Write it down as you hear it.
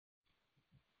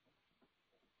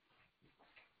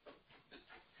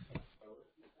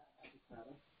It's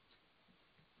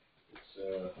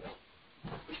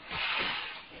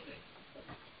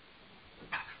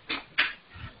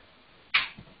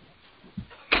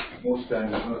most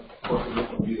times it's not possible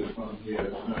for me to come here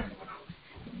at night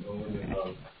knowing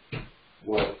about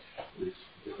what is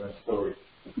a different story.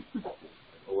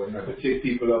 Or when you have to take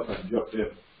people up and drop them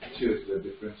to church, it's a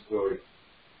different story.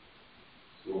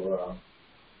 So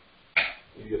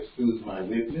you excuse my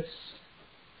lateness,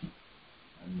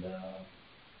 and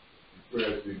pray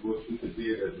as we go through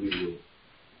today that we will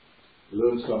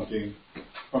learn something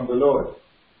from the Lord.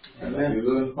 And then we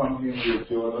learn from Him, we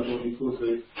draw not only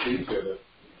closer to each other,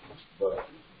 but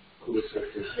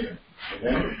closer to Him.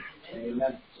 Amen?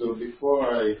 Amen. So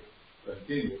before I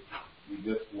continue, we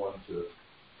just want to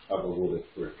have a word of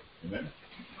prayer. Amen?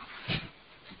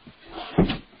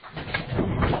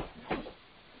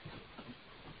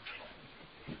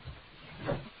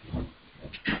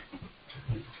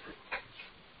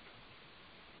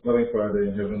 Loving Father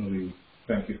in heaven, we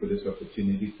thank you for this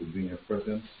opportunity to be in your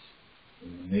presence,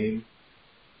 in your name,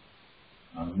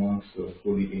 and amongst the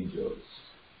holy angels.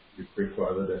 We pray,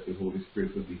 Father, that the Holy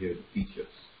Spirit will be here to teach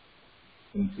us,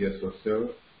 empty us of self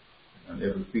and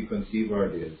every preconceived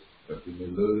ideas, that we may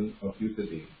learn of you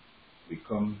today. We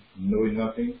come knowing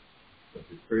nothing, but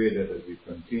we pray that as we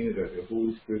continue, that the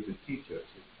Holy Spirit will teach us,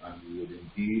 and we will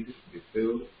indeed be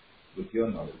filled with your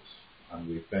knowledge. And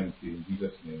we thank you in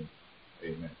Jesus' name.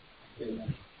 Amen.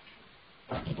 Amen.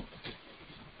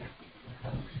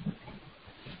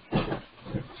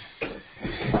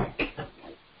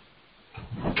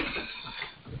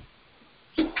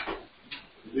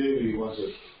 Today we want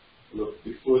to look,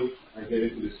 before I get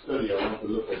into the study, I want to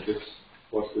look at this,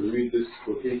 was to read this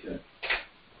quotation.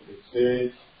 It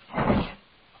says,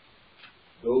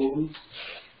 those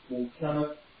who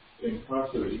cannot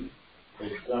impartially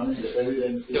examine the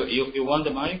evidence. So you want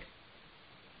the mic?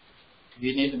 Do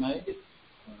you need the mic?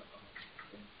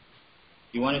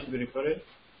 You want it to be recorded?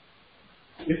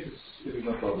 This is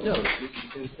no problem. No,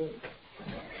 this is good.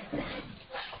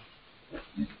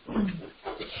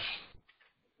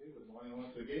 Good morning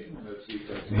once again. As we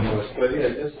continue our study, I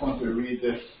just want to read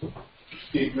this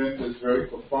statement. It's very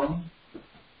profound.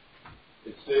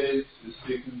 It says, it's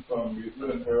taken from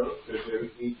Wilton,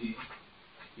 February 18,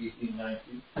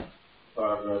 1890,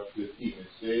 paragraph 15. It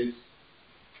says,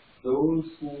 those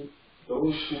who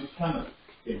cannot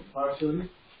impartially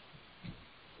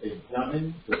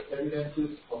examine the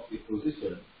evidences of a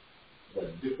position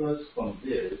that differs from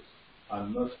theirs are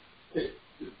not fit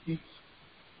to teach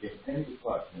in any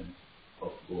department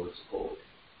of God's code.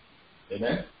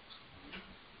 Amen?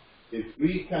 If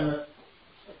we cannot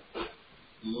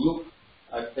look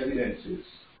at evidences,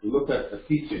 look at a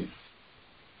teaching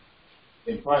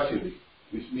impartially,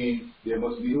 which means there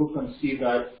must be no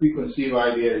preconceived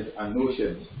ideas and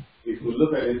notions. If we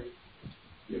look at it,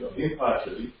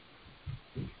 impartially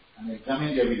and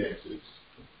examine the evidences,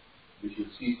 we should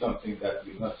see something that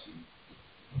we must see.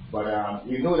 But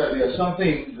we know that there are some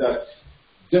things that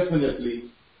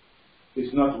definitely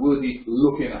is not worthy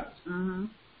looking at. Mm-hmm.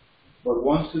 But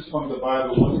once it's from the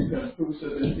Bible, once you can prove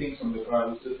certain things from the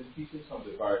Bible, certain teachings from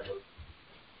the Bible,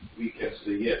 we can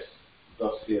say, yes,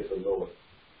 thus saith the Lord,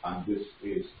 and this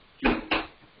is true.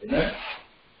 Amen?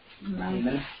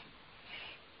 Amen.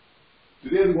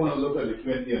 Today we want to look at the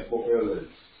 20 and 4 elders.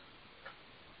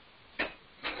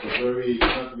 It's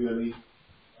not really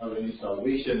have any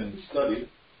salvation in the study,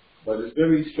 but it's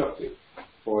very instructive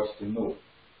for us to know,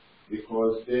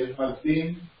 because there has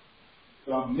been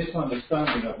some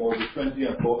misunderstanding about the 20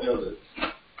 and 4 elders.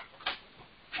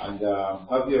 And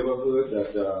have you ever heard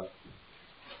that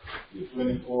the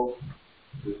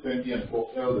 20 and 4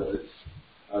 elders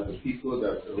are the people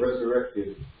that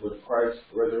resurrected when Christ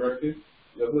resurrected?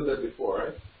 You have heard that before,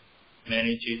 right?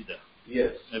 Many Jesus.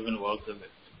 Yes. Even walked of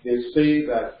it. They say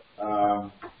that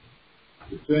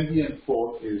the 20 and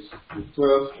 4 is the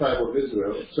 12 tribe of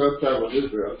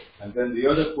Israel, and then the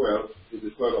other 12 is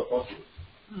the 12 apostles.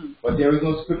 But there is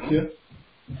no scripture,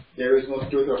 there is no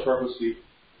spirit of prophecy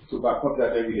to back up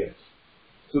that evidence.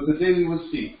 So today we will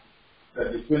see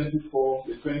that the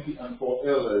 20 and 4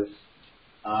 elders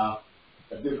are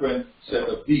a different set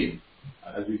of beings.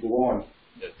 And as we go on,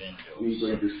 we're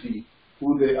going to see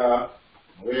who they are,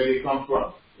 where they come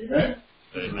from. Amen?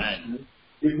 Amen.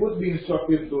 It would be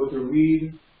instructive though to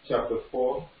read chapter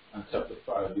 4 and chapter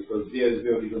 5, because there is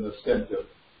where we're going to center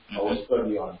our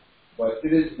study on. But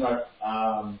it is not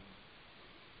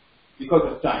because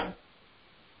of time.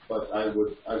 But I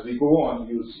would, as we go on,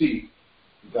 you'll see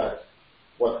that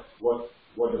what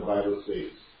the Bible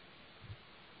says.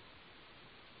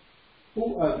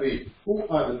 Who are they? Who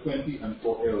are the 20 and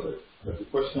 4 elders? That's the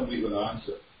question we're going to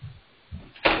answer.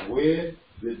 Where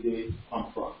did they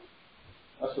come from?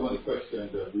 That's one of the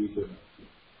questions that we can,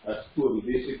 that's two of the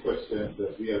basic questions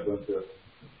that we are going to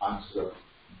answer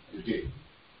today.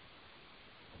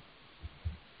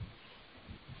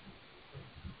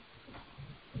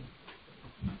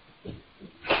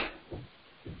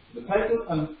 The title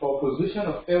and or position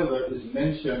of elder is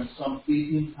mentioned some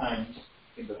 18 times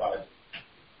in the Bible.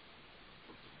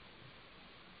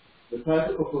 The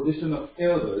title or position of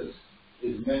elders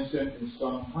is mentioned in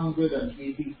some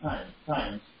 180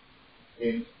 times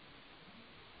in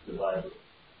the Bible.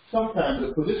 Sometimes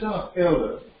the position of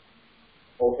elder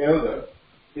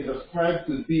is ascribed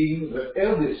to being the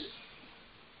eldest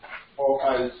or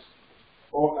as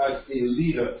a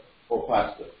leader or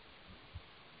pastor.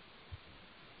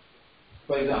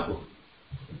 For example,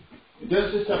 in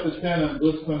Genesis chapter 10 and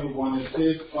verse 21, it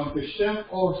says, unto Shem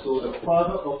also, the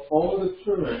father of all the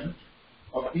children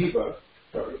of Eber,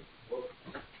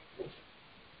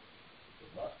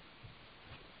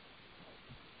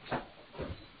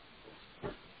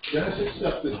 Genesis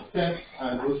chapter 10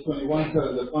 and verse 21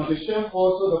 tells us, unto Shem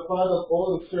also, the father of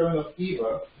all the children of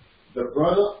Eber, the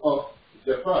brother of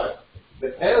Japheth,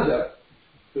 the elder.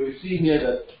 So we see here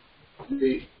that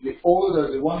the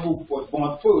older, the one who was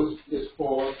born first, is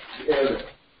called the elder.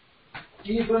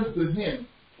 Even to him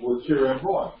were children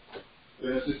born.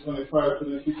 Genesis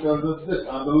 25:23 tells us this,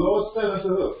 and the Lord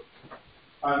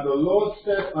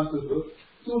said unto her,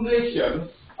 two nations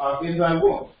are in thy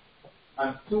womb,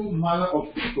 and two manner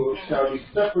of people shall be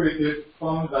separated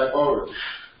from thy bowels,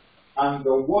 and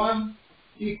the one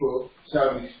people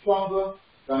shall be stronger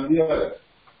than the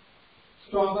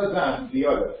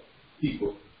other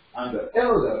people, and the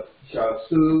elder shall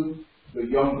serve the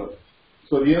younger.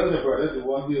 So the elder brother, the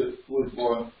one who is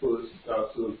born first, shall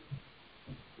serve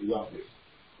the youngest.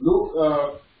 Luke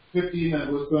 15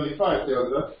 and verse 25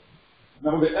 tells us,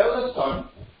 now the elder son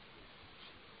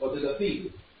was in the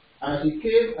field, and as he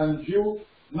came and drew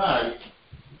nigh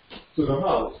to the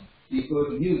house, he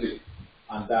heard music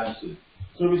and dancing.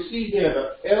 So we see here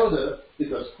that elder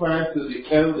is ascribed to the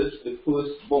eldest, the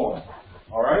firstborn.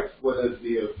 Alright? Whether it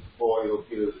be a boy or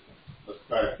girl,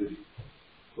 ascribed to the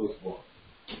firstborn.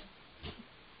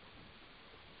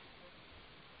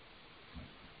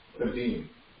 Continue.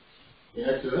 In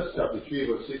Exodus chapter 3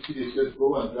 verse 16 it says,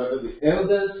 go and gather the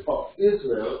elders of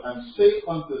Israel and say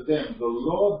unto them, the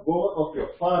Lord God of your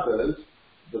fathers,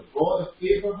 the God of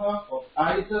Abraham, of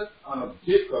Isaac, and of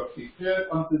Jacob, declared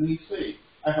unto me, saying,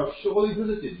 I have surely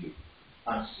visited you,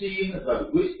 and seen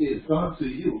that which is done to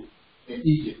you in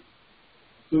Egypt.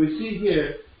 So we see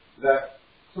here that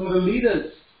some of the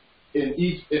leaders in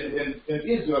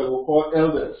Israel were called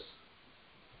elders.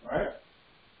 Right?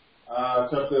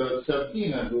 Chapter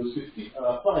 17 and verse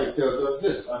 5 tells us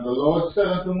this, and the Lord said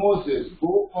unto Moses,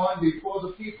 go on before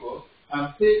the people,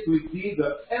 and take with thee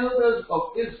the elders of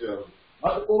Israel,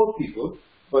 not all people,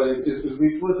 but it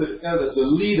refers to the elders, the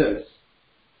leaders,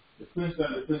 the prince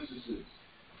and the princesses,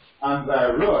 and thy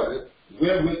rod,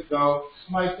 wherewith thou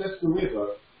smitest the river,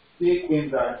 take in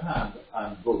thy hand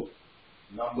and go.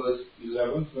 Numbers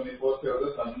 11:24 tells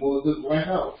us, and Moses went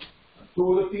out and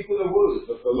told the people the words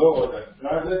of the Lord, and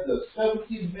gathered the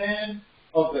 70 men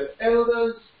of the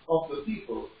elders of the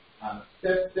people, and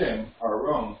set them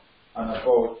around and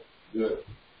about the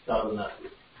tabernacle.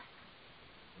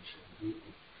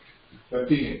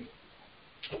 Continue.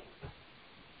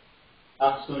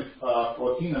 Acts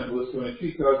 14 and verse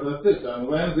 23 tells us this, and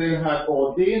when they had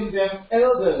ordained them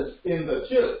elders in the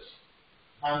church,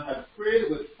 and had prayed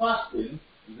with fasting,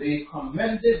 they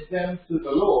commended them to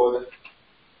the Lord,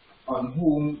 on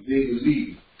whom they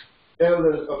believed.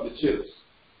 Elders of the church.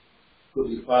 Could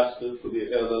be pastor, could be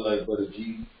an elder like Brother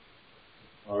Gene.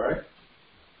 Alright?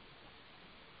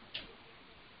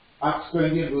 Acts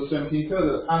 20 and verse 17 tells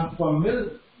us, and from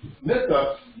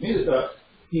Miletus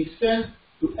he sent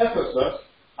to Ephesus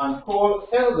and called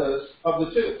elders of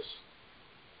the church.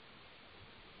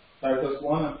 Titus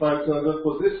 1 and 5 tells us,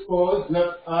 for this cause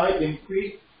left I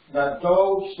increase, that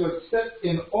thou shouldst set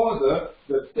in order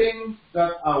the things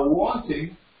that are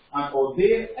wanting, and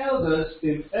ordain elders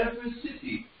in every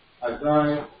city, as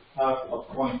I have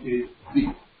appointed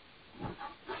thee.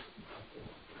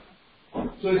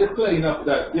 So it is clear enough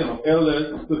that,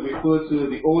 elders could refer to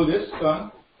the oldest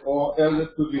son, or elders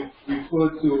could be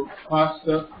referred to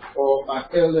pastor, or an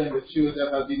elder in the church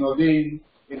that has been ordained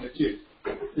in the church.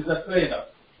 Is that clear enough?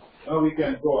 Now we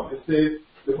can go on. It says,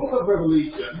 the book of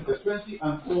Revelation, the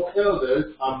 24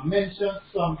 elders are mentioned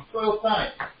some 12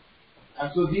 times.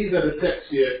 And so these are the texts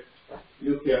here.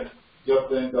 You can jot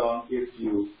them down if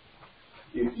you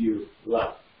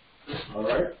like.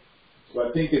 Alright? So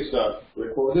I think it's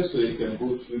recorded so you can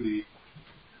go through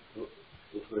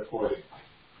was recording.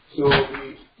 So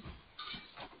in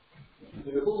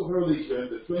the book of Revelation,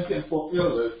 the 24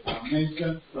 elders are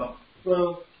mentioned some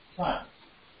 12 times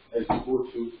as you go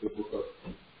through the book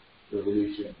of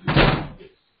Revelation.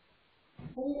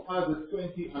 Who are the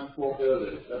 24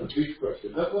 elders? That's a big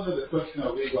question. That's one of the questions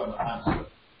we're going to answer.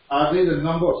 Are they the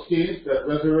number of saints that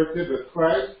resurrected with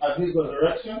Christ at his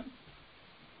resurrection?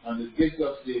 And it gives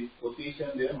us the quotation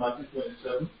there, Matthew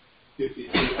 27, 52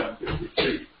 and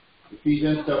 53.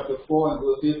 Ephesians chapter 4 and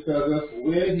verse 8 tells us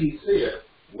where he said,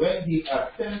 when he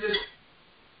ascended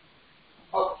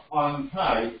up on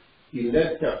high, he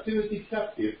led captivity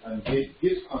captive and gave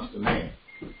gifts unto men.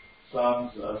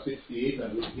 Psalms 68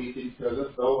 and verse 18 tells us,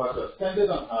 thou hast ascended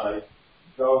on high,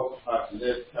 thou hast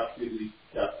led captivity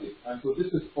captive. And so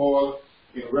this is all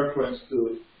in reference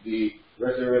to the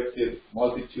resurrected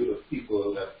multitude of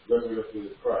people that resurrected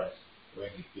with Christ when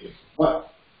he came.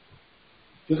 But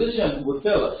tradition would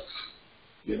tell us,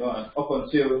 and up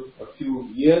until a few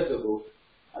years ago,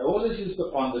 I always used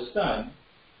to understand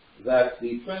that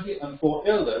the 24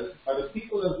 elders are the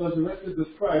people that resurrected with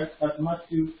Christ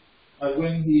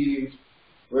when he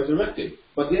resurrected.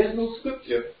 But there is no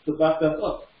scripture to back that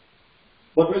up.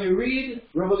 But when you read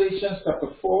Revelation chapter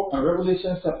 4 and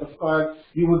Revelation chapter 5,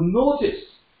 you would notice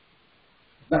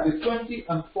that the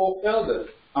 24 elders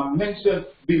are mentioned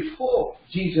before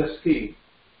Jesus came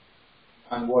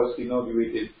and was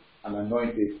inaugurated and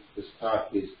anointed to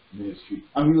start his ministry.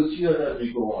 And we will see that as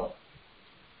we go on.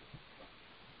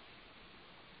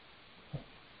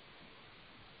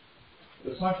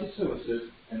 The sanctuary services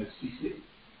and its feast.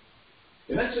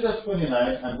 In Exodus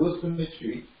 29 and verse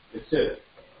 23, it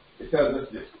tells us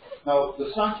this. Now,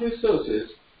 the sanctuary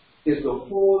services is the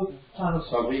whole plan of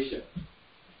salvation.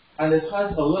 And it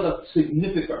has a lot of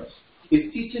significance.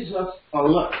 It teaches us a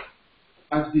lot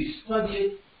as we study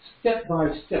it step by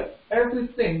step.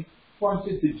 Everything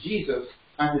pointing to Jesus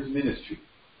and his ministry.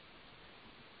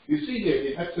 You see here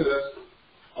in Exodus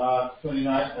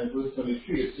 29 and verse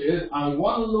 23, it says, and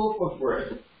one loaf of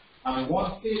bread, and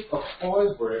one cake of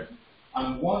oil bread,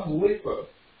 and one wafer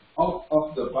out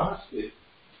of the basket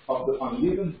of the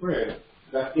unleavened bread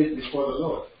that is before the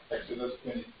Lord. Exodus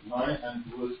 29 and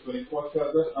verse 24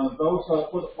 tells us, and thou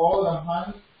shalt put all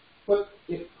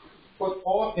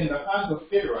in the hands of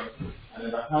Aaron and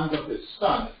in the hands of his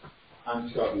sons,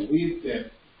 and shall wave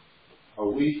them a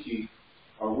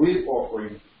wave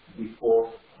offering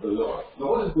before the Lord.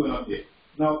 Now what is going on here?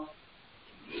 Now,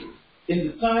 in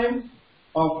the time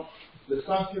of the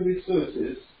sanctuary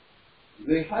services,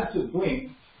 they had to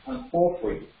bring an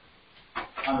offering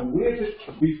and wave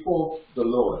it before the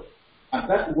Lord. And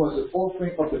that was the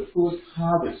offering of the first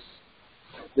harvest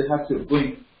they had to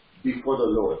bring before the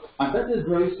Lord. And that is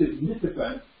very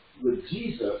significant with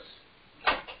Jesus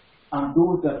and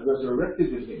those that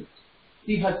resurrected with him.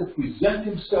 He had to present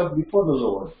himself before the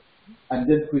Lord and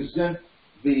then present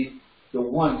the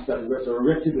ones that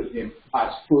resurrected with him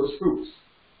as first fruits.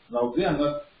 Now they are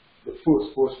not the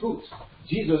first fruits.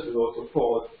 Jesus is also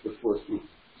called the first fruits.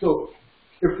 So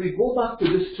if we go back to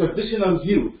this traditional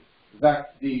view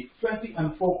that the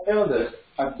 24 elders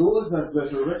are those that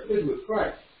resurrected with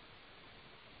Christ,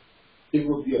 it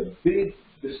would be a big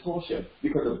distortion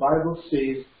because the Bible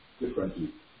says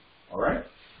differently. Alright?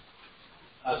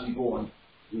 As we go on,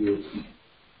 we will see.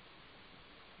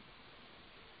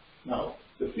 Now,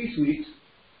 the feast weeks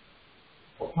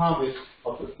of harvest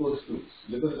of the first fruits.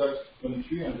 Leviticus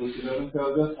 23 and verse 11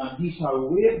 tells us, and he shall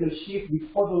wave the sheaf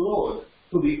before the Lord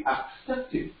to be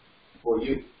accepted for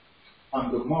you.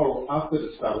 On the morrow after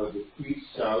the Sabbath, the priest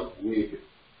shall wave it.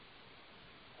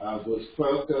 Verse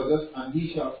 12 tells us, and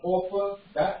he shall offer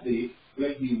that day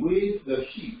when he waves the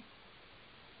sheep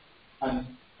and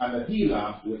a he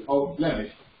lamb without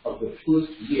blemish of the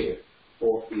first year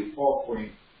for a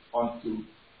offering unto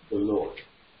the Lord.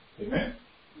 Amen?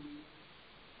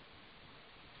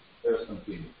 Let us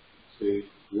continue. Say,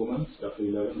 Romans chapter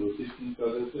 11, verse 16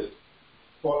 tells us this.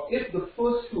 For if the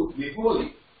first fruit be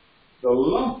holy, the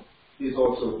lump is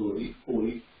also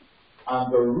holy,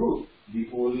 and the root be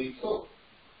holy, so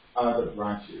are the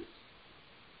branches.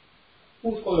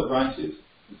 Who's called the branches?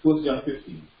 In 1 John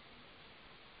 15.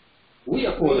 We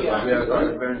are called the branches,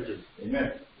 right?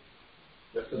 Amen.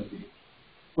 Let's continue.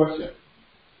 Question.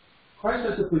 Christ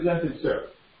has to present himself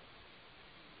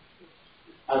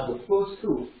as the first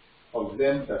fruit of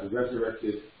them that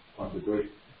resurrected from the grave.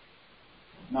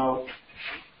 Now,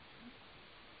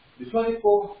 the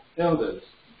 24 elders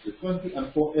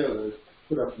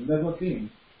could have never been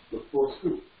the first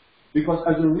fruit. Because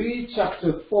as you read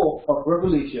chapter 4 of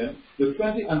Revelation, the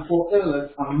 24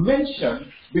 elders are mentioned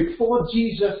before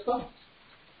Jesus comes.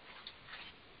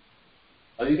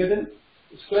 Are you getting it?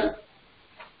 It's clear?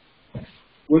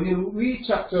 When you read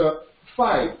chapter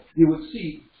 5, you will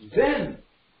see then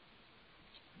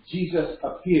Jesus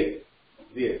appeared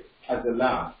there as the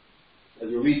Lamb. As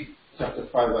you read chapter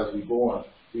 5 as we go on,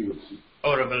 we will see.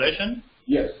 Oh, Revelation?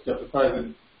 Yes, chapter 5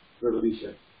 in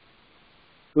Revelation.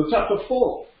 So chapter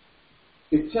 4,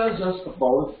 it tells us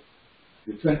about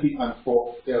the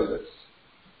 24 elders.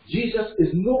 Jesus is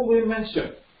nowhere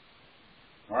mentioned.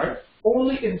 Alright?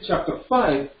 Only in chapter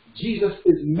 5, Jesus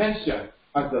is mentioned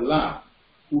as the Lamb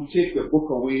who take the book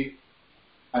away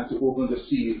and to open the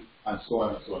seal and so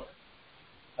on and so on.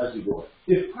 As you go.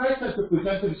 If Christ has to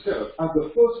present himself as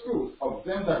the first fruit of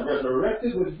them that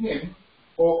resurrected with him,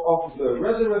 or of the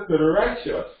resurrected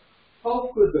righteous,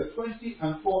 how could the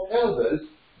 24 elders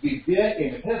be there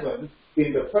in heaven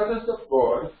in the presence of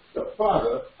God, the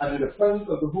Father, and in the presence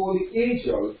of the holy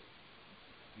angels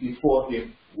before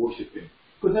him, worshiping?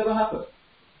 Could never happen.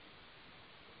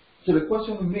 So the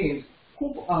question remains,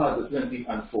 who are the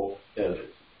 24 elders?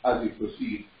 As we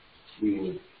proceed,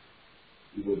 we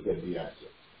will get the answer.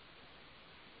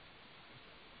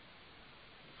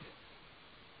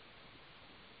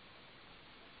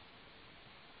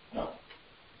 Now,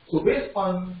 so based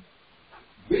on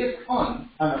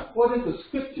and according to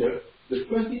Scripture, the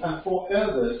 24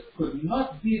 elders could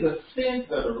not be the saints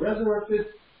that are resurrected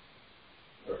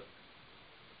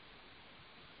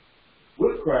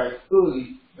with Christ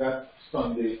early that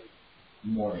Sunday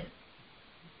morning.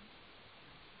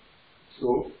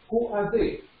 So, who are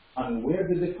they and where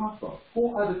did they come from?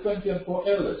 Who are the 24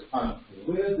 elders and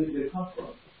where did they come from?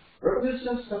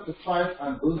 Revelation chapter 5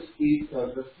 and verse 8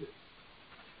 tells us this.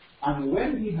 And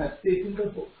when he had taken the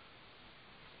book,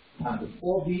 and the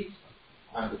 4 beasts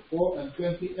and the 24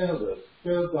 elders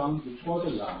fell down before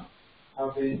the Lamb,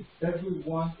 having every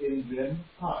one in them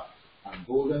harps and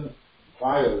golden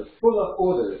vials full of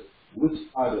odors, which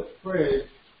are the prayers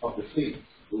of the saints.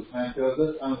 Verse 9 tells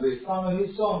us, and they sang a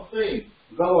new song, saying,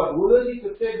 Thou art worthy to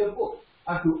take the book,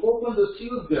 and to open the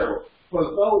seals thereof, for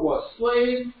thou wast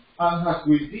slain, and hast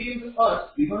redeemed us.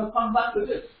 We're going to come back to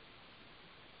this.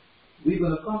 We're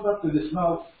going to come back to this.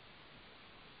 Now,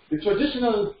 the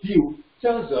traditional view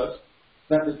tells us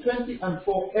that the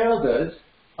 24 elders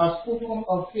are spoken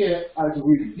of here as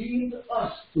redeemed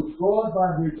us to God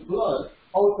by his blood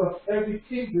out of every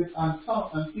kindred and tongue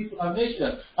and people and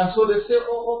nation. And so they say,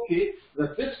 oh, okay,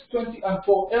 that this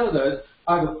 24 elders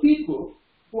are the people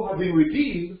who have been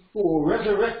redeemed, who were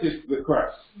resurrected with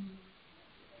Christ.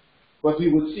 But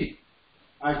we will see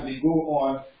as we go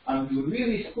on and we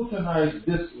really scrutinize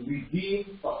this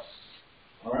redeemed us.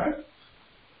 Alright?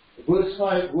 Verse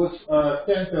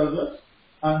 10 tells us,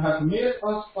 and hath made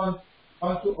us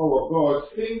unto our God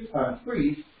kings and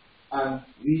priests, and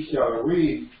we shall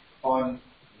reign on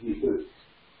the earth.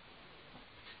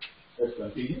 Let's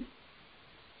continue.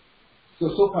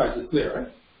 So far it's clear,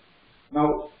 right?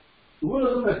 Now, we want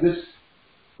to look at this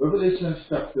Revelation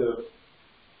chapter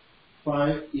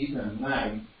 5, 8, and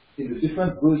 9 in the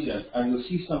different versions, and you'll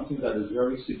see something that is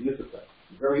very significant,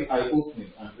 very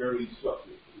eye-opening, and very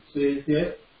instructive. It says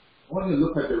here, I want you to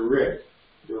look at the red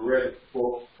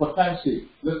for time's sake.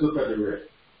 Let's look at the red.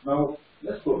 Now,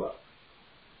 let's go back.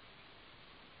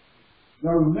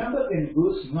 Now remember in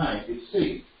verse 9 it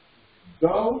says,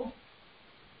 Thou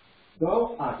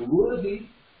art worthy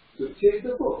to take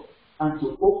the book and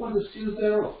to open the seals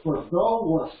thereof, for thou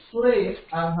wast slain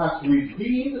and hast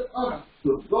redeemed us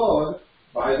to God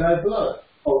by thy blood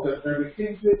out of every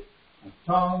kindred and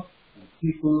tongue and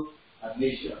people and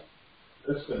nation.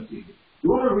 Let's continue. You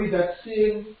want to read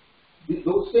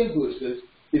those same verses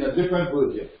in a different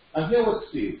version. And here what it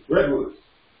says, red words.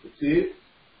 It says,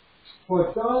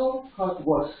 For thou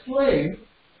wast slain,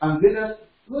 and didst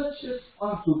purchase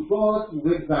unto God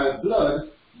with thy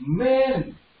blood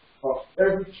men of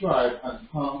every tribe and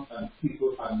tongue and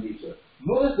people and nation.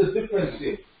 Notice the difference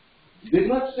here. It did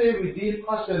not say redeem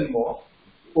us anymore,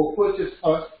 or purchase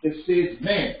us, it says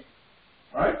men.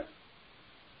 Alright?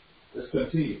 Let's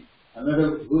continue.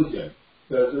 Another version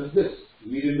tells us this.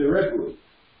 Read in the red word.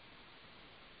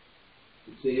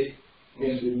 It says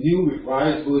in the New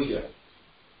Revised Version,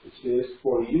 it says,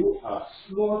 For you are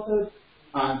slaughtered,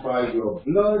 and by your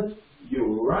blood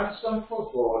you ransom for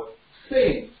God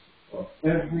saints of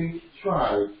every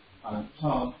tribe and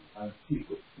tongue and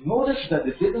people. Notice that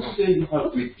it didn't say you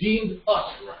have redeemed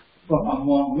us from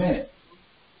among men.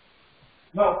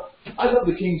 Now, I love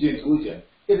the King James Version.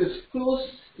 It is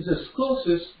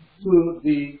closest to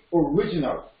the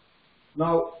original.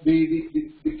 Now, the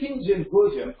King James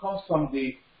Version comes from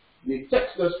the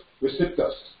Textus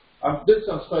Receptus. I've did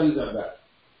some studies on that.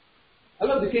 I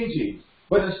love the King James,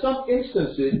 but in some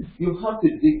instances, you have to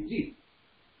dig deep.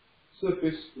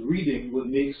 surface reading will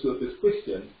make surface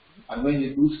Christians. And when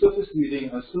you do surface reading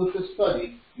and surface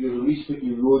study, you'll reach the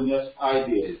erroneous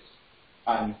ideas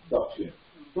and doctrine.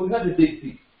 So we have to dig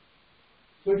deep.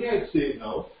 So here I say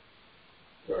now,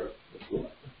 sorry, let's go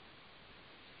back.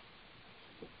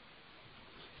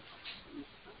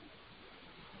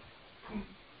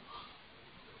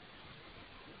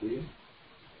 Okay.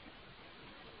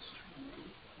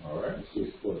 Alright, so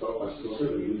it's put up as so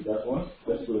we read that one.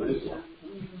 Let's go to this one.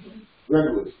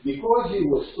 Redwoods, because you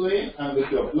were slain and with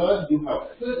your blood you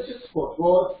have purchased for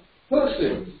God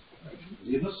persons.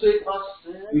 You didn't say us,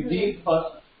 redeemed us,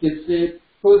 it said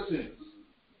persons.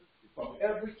 From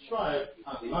every tribe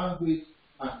and language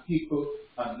and people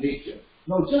and nation.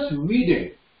 Now just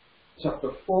reading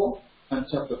chapter 4 and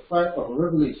chapter 5 of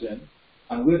Revelation,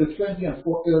 and where the 20 and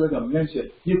 4 elders are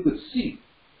mentioned, you could see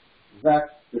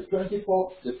that the 20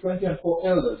 and 4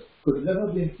 elders could never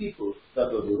have been people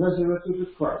that were resurrected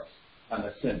with Christ and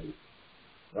ascended.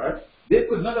 Right? They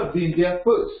could not have been there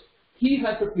first. He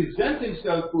had to present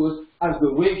himself first as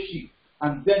the way sheep.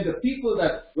 And then the people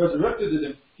that resurrected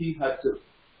him, he had to,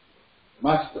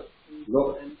 Master,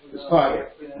 Lord, the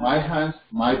fire, my hands,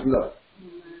 my blood,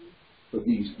 for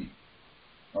these people.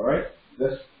 Alright?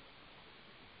 Let's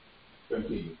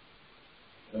continue.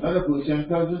 Another version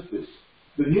tells us this.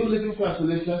 The New Living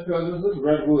Translation tells us this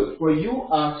red word. For you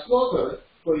are slaughtered,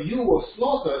 for you were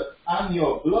slaughtered, and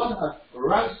your blood has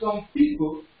ransomed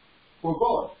people for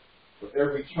God. For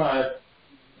every tribe,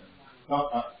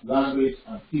 language,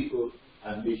 and people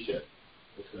and nation.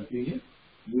 Let's continue.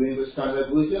 New English Standard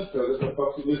Version tells us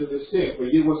approximately the same. For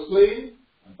you were slain,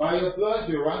 and by your blood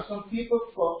you ransomed people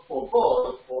for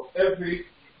God, from every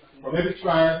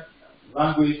tribe,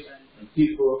 language, and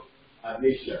people and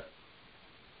nation.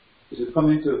 This is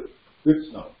coming to grips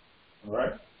now.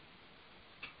 Alright?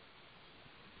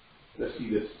 Let's see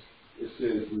this. It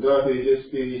says, Without Ages,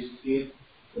 page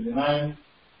 829,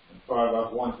 and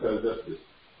paragraph 1 tells us this.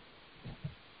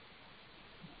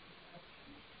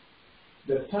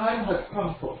 The time has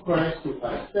come for Christ to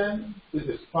ascend to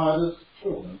his Father's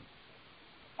throne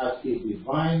as a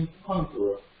divine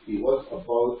conqueror. He was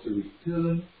about to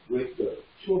return with the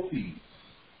trophies.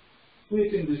 Who do you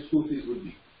think these trophies would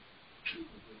be?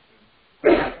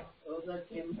 Those that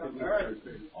came from earth.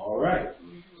 Alright.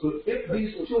 So if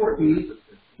these trophies,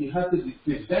 he had to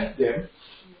present them,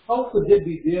 how could they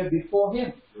be there before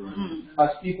him? As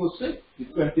people say, the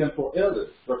 20 and 4 elders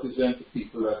represent the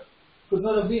people that could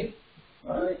not have been.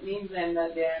 Right? So it means then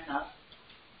that they are not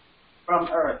from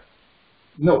earth.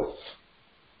 No.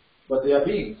 But they are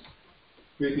beings.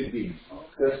 Created beings.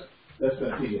 Okay. Let's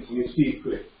continue. We'll see it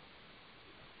quick.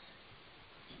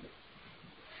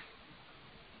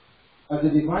 As a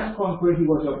divine conqueror, he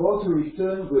was about to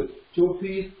return with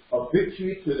trophies of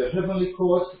victory to the heavenly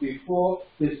courts before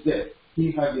his death.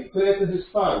 He had declared to his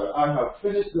Father, I have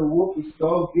finished the work which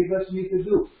thou gavest me to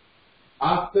do.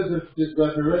 After his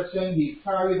resurrection, he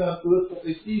carried on earth for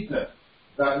a season,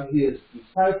 that his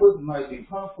disciples might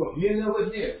become familiar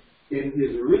with him in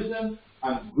his risen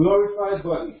and glorified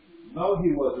body. Now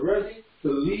he was ready to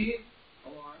lead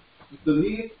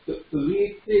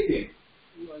taking.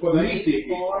 For the lead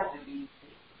taking.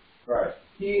 Right.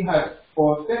 He had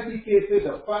authenticated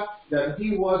the fact that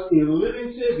he was a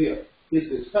living Savior. His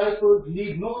disciples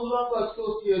need no longer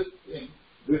associate him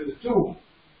with the tomb.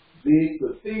 They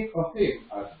could think of him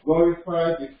as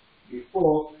glorified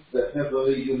before the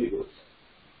heavenly universe.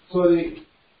 So the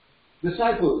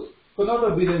disciples could not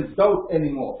have been in doubt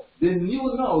anymore. They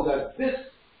knew now that this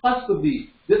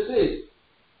is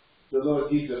the Lord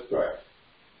Jesus Christ.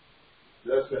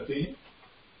 Let's continue.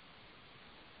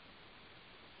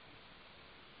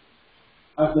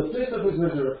 As the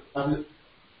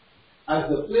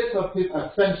place of his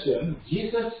ascension,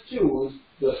 Jesus chose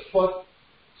the spot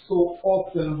so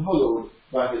often hallowed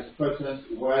by his presence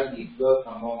while he dwelt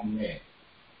among men.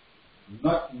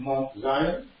 Not Mount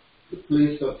Zion, the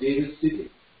place of David's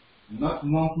city, not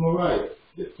Mount Moriah,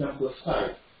 the temple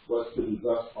site, was to be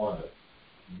thus honored.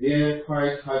 There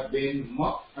Christ had been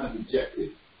mocked and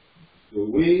rejected. The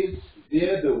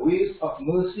waves of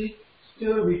mercy,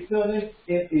 still returning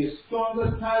in a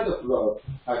stronger tide of love,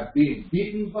 had been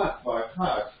beaten back by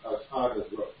hearts as hard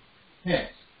as rock.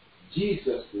 Hence,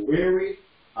 Jesus, weary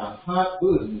and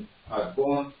heart-burdened, had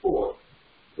gone forth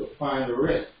to find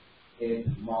rest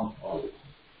in Mount Olivet.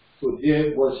 So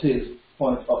there was his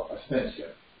point of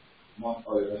ascension, Mount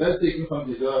Olivet. Let's take it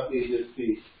from the Dark Ages,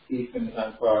 page 8 and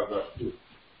paragraph 2.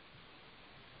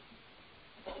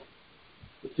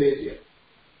 It says here,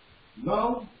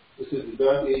 now, this is the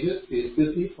Dark Ages, page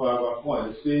 50, paragraph 1.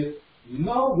 It says,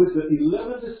 now with the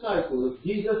 11 disciples,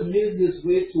 Jesus made his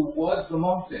way towards the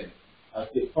mountain As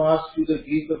they passed through the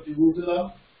gate of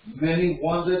Jerusalem, many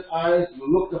wondering eyes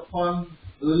looked upon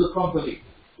the little company,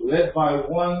 led by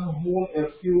one whom a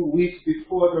few weeks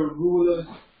before the rulers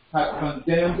had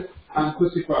condemned and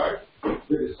crucified.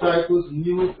 The disciples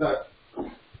knew that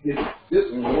this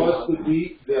was to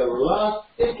be their last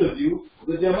interview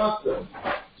with their master.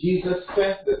 Jesus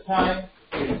spent the time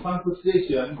in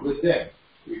conversation with them,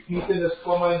 repeating his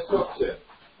former instruction.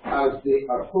 As they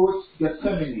approached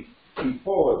Gethsemane, he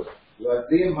paused, that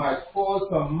they might call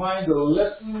to mind the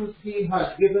lessons he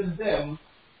had given them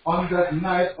on that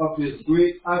night of his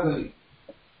great agony.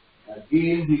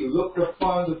 Again he looked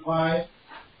upon the vine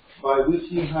by which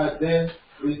he had then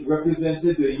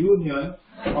represented the union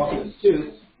of his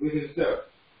church with himself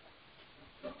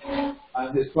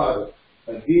and his Father.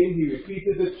 Again he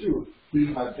repeated the truth he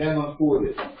had then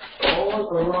unfolded. All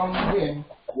around him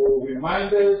were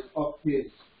reminders of his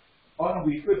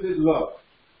unrequited love.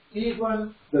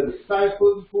 Even the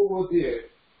disciples who were there,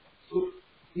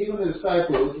 even the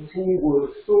disciples who were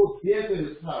so dear to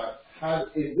his heart, had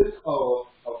in this hour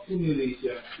of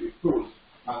humiliation reproached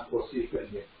and forsaken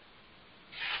him.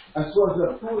 As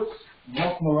was approached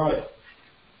Mount Moriah,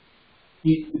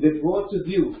 they brought to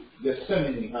view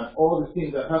Gethsemane and all the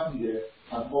things that happened there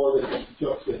and all the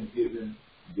instructions given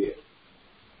there.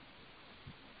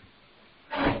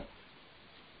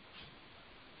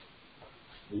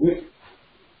 With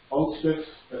outstretched,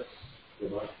 let's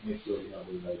make sure we have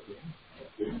the right thing.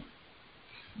 Okay.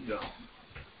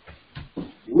 Yeah.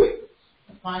 With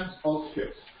hands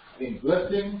outstretched in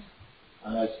blessing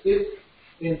and as if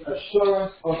in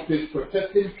assurance of his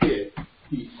protecting care,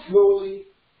 he slowly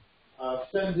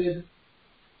ascended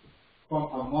from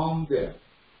among them,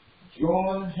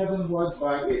 drawn heavenward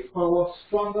by a power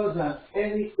stronger than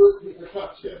any earthly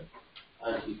attraction.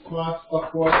 As he passed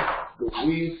upward, the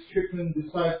way-stricken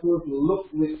disciples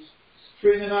looked with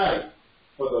straining eyes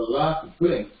for the last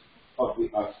glimpse of the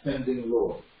ascending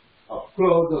Lord. A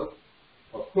cloud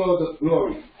of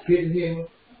glory hid him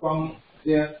from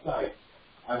their sight,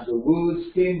 and the words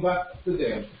came back to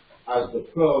them as the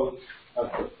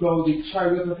cloudy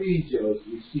chariot of angels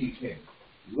received him.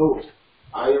 Lo,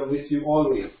 I am with you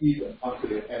always, even unto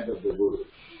the end of the world.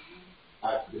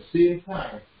 At the same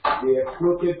time, there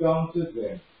floated down to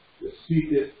them the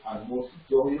sweetest and most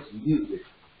joyous music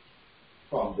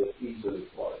from the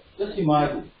angelic voice. Just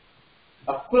imagine,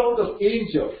 a cloud of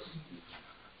angels.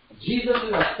 Jesus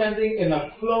is ascending in a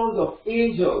cloud of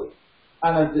angels,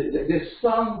 and they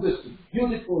sung this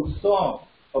beautiful song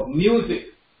of music.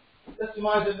 Just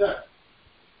imagine that.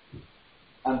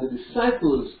 And the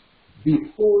disciples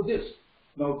behold this.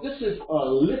 Now this is a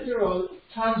literal,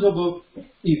 tangible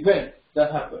event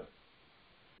that happened.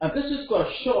 And this is to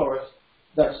assure us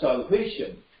that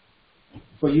salvation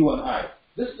for you and I,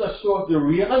 this assures the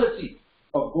reality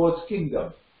of God's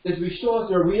kingdom. It restores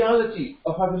the reality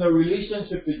of having a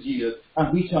relationship with Jesus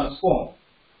and be transformed.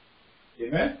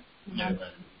 Amen? Amen.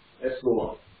 Let's go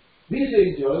on. These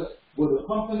angels were the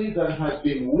company that had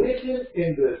been waiting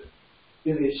in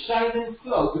a shining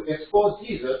cloud to escort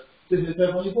Jesus to his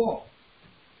heavenly home.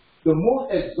 The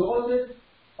most exalted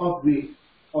of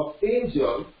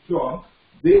angels from,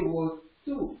 they were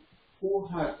two who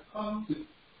had come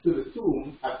to the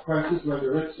tomb at Christ's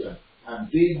resurrection, and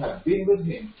they had been with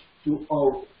him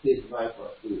throughout his life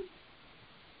on earth.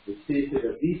 It stated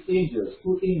that these angels,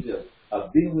 two angels,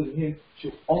 have been with him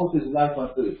throughout his life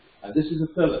on earth. And this is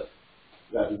a fellow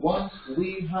that once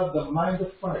we have the mind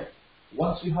of Christ,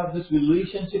 once we have this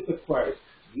relationship with Christ,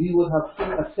 we will have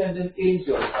two ascending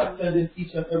angels attending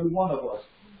each and every one of us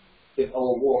in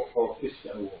our walk, our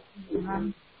Christian walk.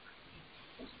 Amen.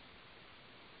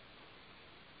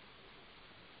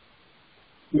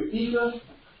 With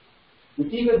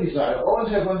eager desire, all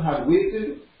heaven had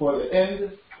waited for the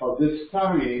end of this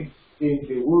tarrying in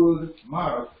a world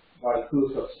marked by the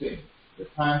curse of sin. The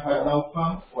time had now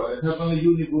come for the heavenly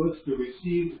universe to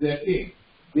receive their King.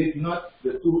 Did not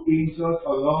the two angels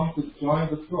along to join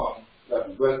the throng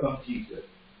that welcomed Jesus?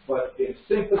 But in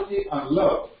sympathy and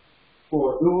love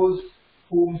for those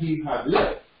whom he had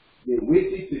left, they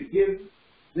waited to give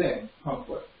them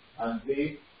comfort. And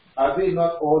are they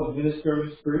not all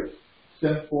ministering spirits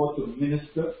sent forth to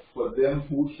minister for them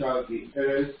who shall be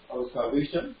heirs of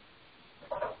salvation?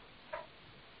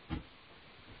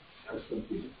 Let's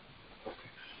continue.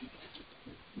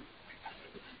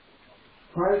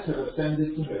 Christ had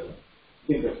ascended to heaven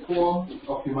in the form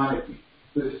of humanity.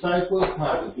 The disciples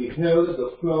had beheld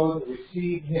the cloud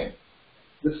receive him.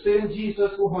 The same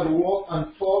Jesus who had walked and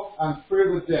talked and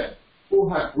prayed with them, who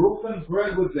had broken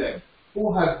bread with them,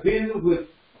 who had been with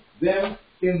them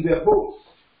in their boats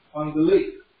on the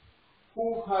lake,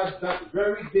 who had that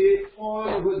very day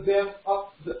fallen with them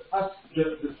up the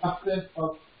ascent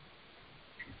of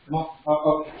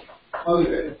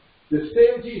Olivet. The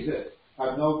same Jesus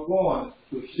had now gone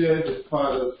to share his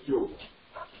Father's joy.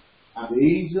 And the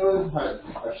angels had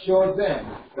assured them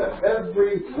that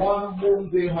every one whom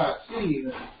they had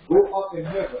seen go up in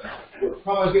heaven will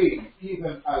come again,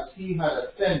 even as he had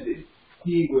ascended,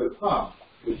 he will come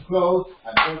with clouds,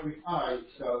 and every eye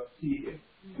shall see him.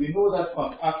 We know that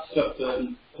from Acts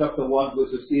chapter 1,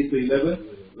 verses 8 to 11,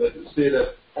 where it say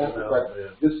that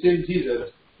the same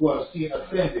Jesus who has seen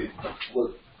ascended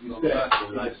will descend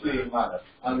in the same manner.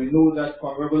 And we know that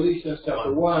from Revelation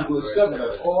chapter 1, verse 7,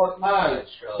 that all eyes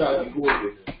shall behold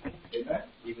him. Amen?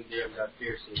 Even there that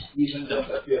pierces. Even them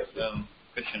that pierce him.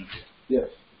 Question. Yes.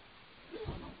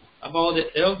 About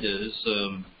the elders,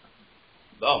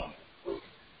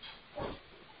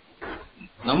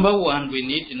 number one, we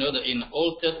need to know that in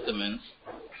Old Testament,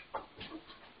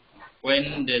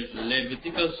 when the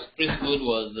Leviticus priesthood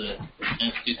was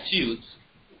instituted,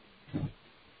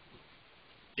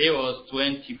 there was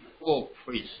 24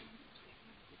 priests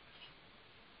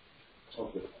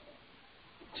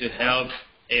to help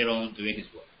Aaron doing his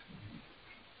work.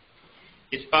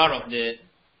 It's part of the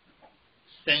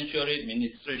sanctuary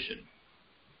administration.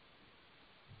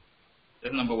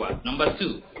 That's number one. Number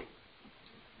two,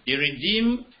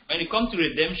 when it comes to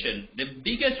redemption, the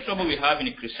biggest trouble we have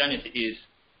in Christianity is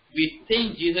we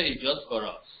think Jesus is just for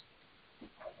us.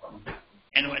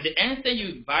 And when the instant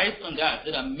you bite on that,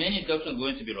 there are many doctrines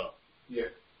going to be wrong. Yeah.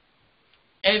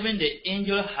 Even the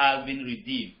angels have been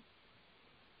redeemed.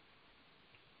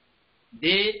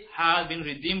 They have been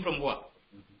redeemed from what?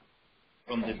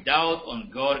 From the doubt on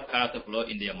God's character of law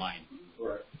in their mind.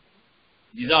 Right.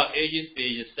 These are ages,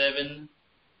 pages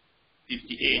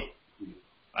 758,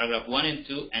 paragraph 1 and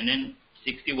 2, and then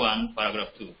 61,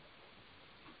 paragraph 2.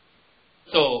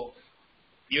 So,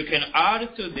 you can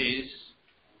add to this,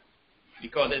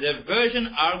 because the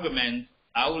version argument,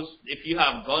 if you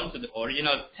have gone to the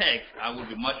original text, I would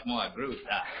be much more agree with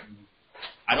that.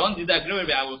 I don't disagree with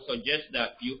it, I would suggest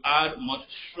that you add much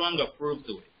stronger proof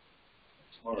to it.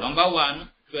 Right. Number one,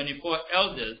 24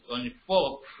 elders,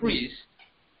 24 priests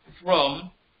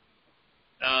from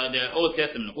the Old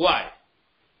Testament. Why?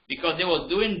 Because they were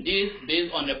doing this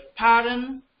based on the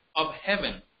pattern of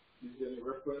heaven. Is there any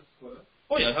reference for that?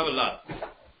 Oh yeah, I have a lot.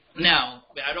 Now,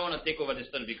 I don't want to take over the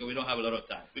study because we don't have a lot of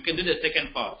time. We can do the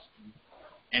second part.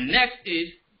 And next is,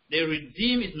 the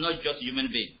redeemed is not just human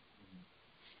being.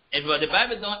 And but the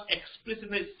Bible don't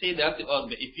explicitly say that to us,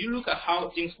 but if you look at how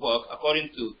things work according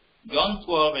to John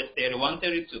 12, verse 31,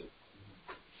 32,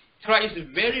 Christ is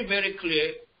very, very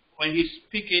clear when he's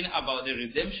speaking about the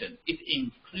redemption. It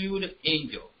includes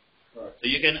angels. Right. So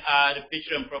you can add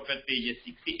Picture and Prophet, pages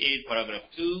 68, paragraph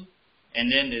 2,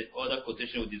 and then the other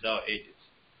quotation with Desire Ages.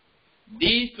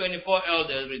 These 24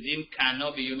 elders redeemed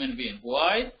cannot be human beings.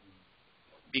 Why?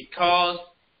 Because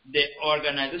the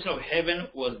organization of heaven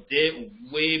was there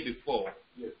way before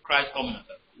Christ coming on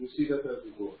earth. You see that as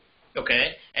we go.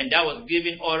 Okay? And that was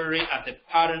given already as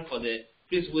a pattern for the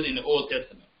priesthood in the Old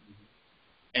Testament.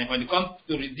 And when it comes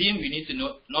to redeem, we need to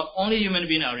know not only human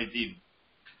beings are redeemed.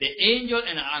 The angel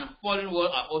and the unfallen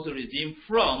world are also redeemed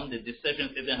from the deception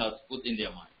Satan has put in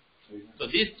their mind. So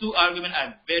these two arguments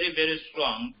are very, very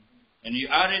strong. And you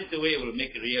add it the way it will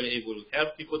make it really, it will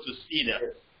help people to see that.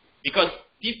 Because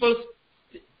people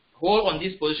hold on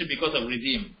this position because of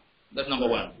redeem. That's number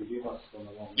one. Redeem us from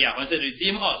the yeah, when they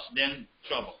redeem us, then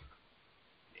trouble.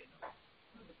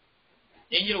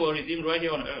 Angels were redeemed right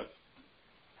here on earth.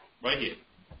 Right here.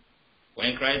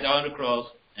 When Christ died on the cross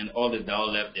and all the doubt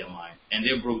left their mind. And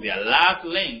they broke their last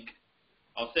link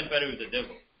of sympathy with the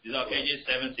devil. These are pages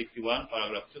 761,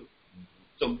 paragraph 2.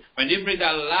 So when they break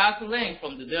that last link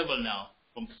from the devil now,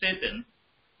 from Satan,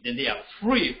 then they are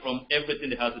free from everything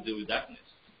that has to do with darkness.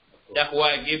 That's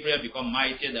why Gabriel became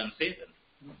mightier than Satan.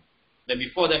 But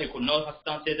before that, he could not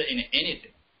stand Satan in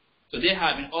anything. So they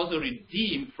have been also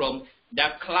redeemed from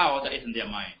that cloud that is in their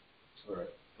mind. Right.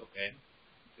 Okay?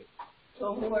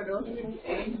 So who are those two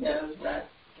angels that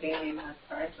came as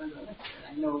Christ on the earth?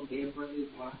 I know Gabriel is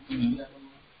one.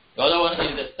 The other one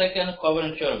is the second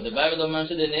covenant cherub. The Bible don't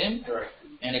mention the name. Right.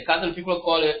 And the Catholic people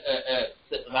call it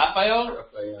Raphael.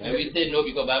 And we say no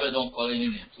because the Bible don't call any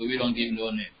name. So we don't give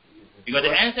no name. Because the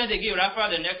answer they give Raphael,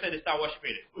 the next day they start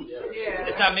worshiping it. Yeah.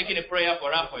 They start making a prayer for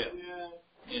Raphael. Yeah.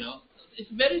 You know, it's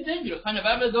very dangerous. When the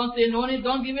Bible don't say no name,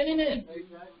 don't give any name.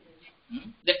 Exactly.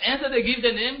 The answer they give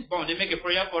the name, boom, they make a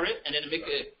prayer for it, and then they make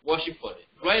a worship for it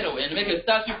right away, and make a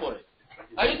statue for it.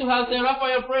 I used to have Saint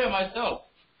Raphael prayer myself.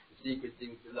 secret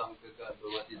things belong to God, but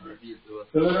what is revealed to us.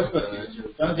 So let us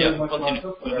continue. Thank you very much,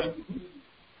 Pastor, for that.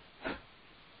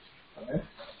 Amen.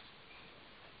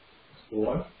 Let's go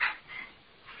on.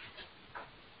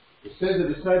 It says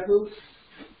the disciples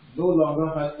no longer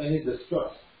had any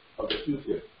distrust of the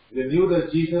future. They knew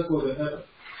that Jesus was in heaven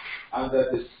and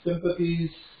that his sympathies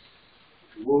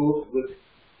were with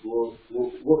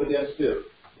them still.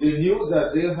 They knew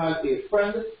that they had a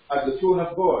friend at the throne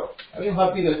of God. Are you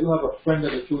happy that you have a friend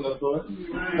at the throne of God?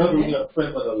 Not only a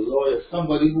friend, but a lawyer,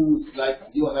 somebody who is like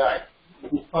you and I,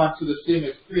 who passed through the same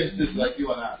experiences like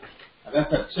you and I. And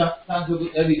that's a tangible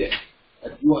evidence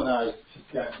that you and I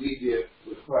can be there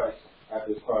with Christ at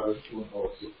the Father's throne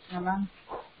also. Amen.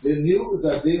 They knew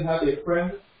that they had a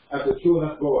friend at the throne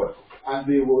of God,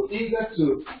 and they were eager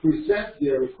to present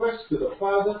their request to the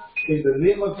Father in the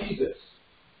name of Jesus.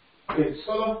 In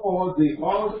solemn awe, they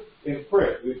bowed in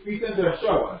prayer, repeating their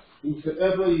assurance,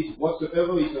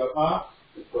 whatsoever ye shall ask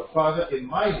the Father in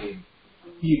my name,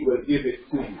 he will give it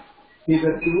to you.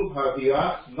 Hitherto have ye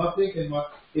asked nothing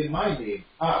in my name.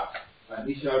 Ask, and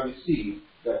ye shall receive,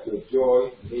 that your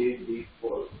joy may be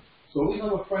full. So we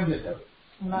have a friend in heaven.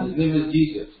 His name is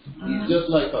Jesus. He's just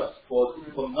like us.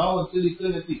 From now until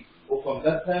eternity, or from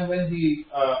that time when he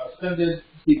ascended,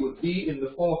 he would be in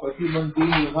the form of a human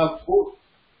being. He will have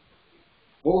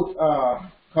both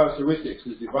characteristics,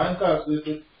 his divine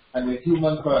characteristics and the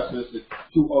human characteristics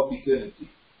throughout eternity.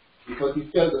 Because he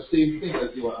felt the same thing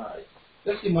as you and I.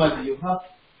 Just imagine you have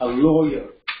a lawyer,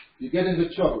 you get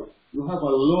into trouble, you have a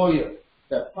lawyer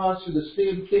that passed through the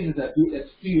same things that you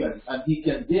experience, and he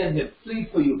can then plead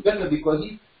for you better because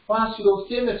he passed through those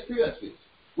same experiences.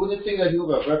 Wouldn't you think that you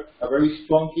have a very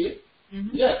strong case?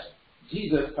 Yes,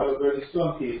 Jesus has a very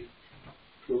strong case,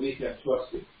 so we can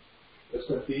trust him. Let's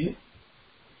continue.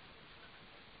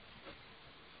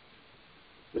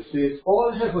 It says,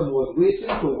 all heaven was waiting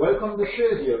to welcome the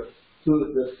Savior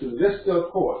to the celestial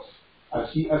courts. As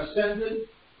he ascended,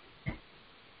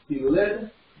 he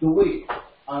led the way,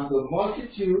 and the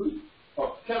multitude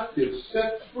of captives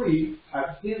set free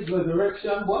at his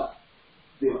resurrection, what?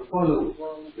 They followed.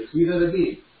 Let's read it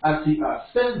again. As he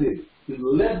ascended, he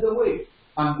led the way,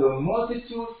 and the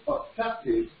multitude of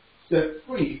captives set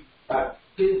free at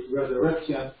his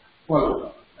resurrection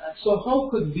followed. So how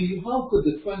could the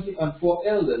 24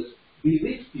 elders be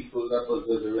these people that was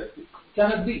resurrected?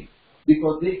 Can it be?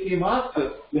 Because they came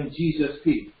after when Jesus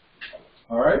came.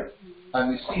 Alright?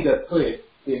 And we see that clear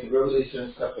in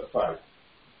Revelation chapter 5.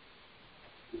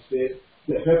 It says,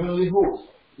 the heavenly host,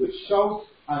 with shouts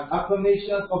and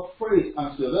acclamations of praise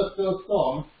and celestial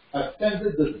song,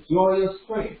 attended the joyous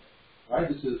strain. Right?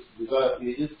 This is Desire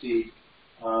Pages, page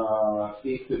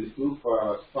 832,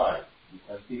 paragraph 5. You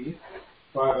can see it.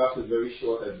 Paragraph is very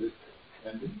short at this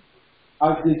ending.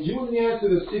 As they drew near to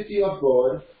the city of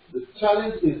God, the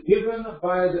challenge is given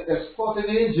by the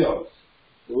escorting angels.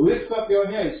 Lift up your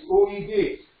heads, O ye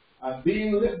gates, and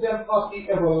being lift them up the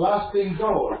everlasting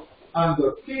doors, and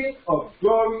the King of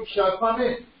glory shall come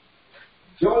in.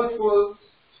 Joyful,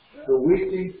 the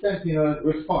waiting sentinels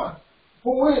respond.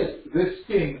 Who is this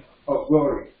King of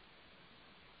glory?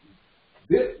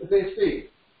 This they say,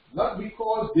 not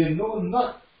because they know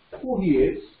not who he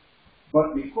is,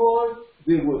 but because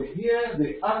they would hear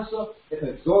the answer in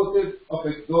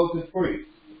exalted praise.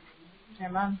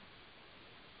 Amen.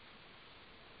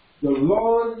 The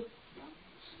Lord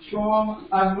strong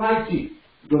and mighty,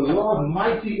 the Lord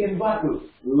mighty in battle.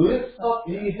 Lift up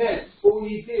ye heads, O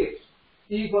ye gates,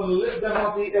 even lift them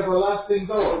up the everlasting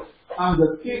doors, and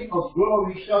the King of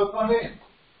glory shall come in.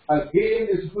 Again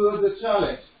is heard the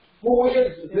challenge. Who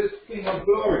is this King of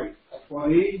glory? For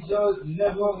the angels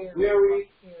never weary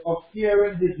of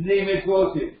hearing his name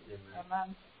exalted.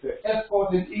 Amen. The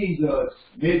escorting angels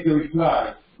made the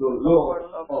reply, the Lord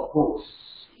of hosts.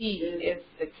 He is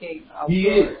the King of He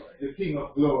glory. is the King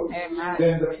of glory. Amen.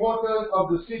 Then the portals of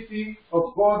the city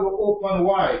of God were opened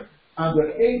wide, and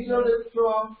the angel that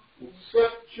throng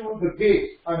swept through the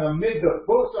gates, and amid the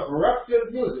burst of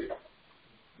rapturous music,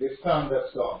 they sang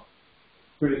that song.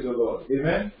 Praise the Lord.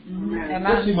 Amen? Amen.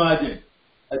 Just imagine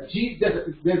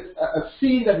there's a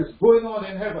scene that is going on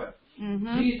in heaven.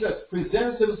 Jesus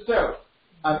presents himself,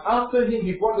 and after him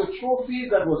he brought the trophy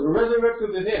that was resurrected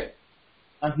with him,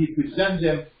 and he presents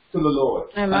them to the Lord.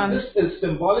 Amen. And this is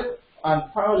symbolic and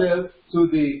parallel to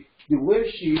the wave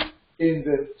sheet in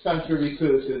the sanctuary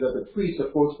services that the priest is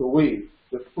supposed to wave.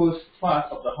 The first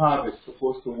part of the harvest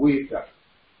supposed to wave that.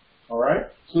 Alright?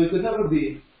 So it could never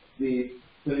be the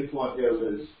 24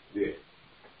 elders there.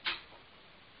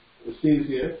 It says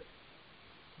here,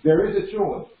 there is a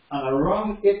throne, and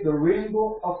around it the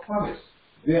rainbow of promise.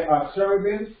 There are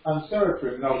cherubims and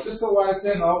seraphim. Now, Sister White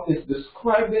now is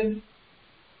describing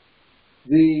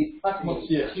the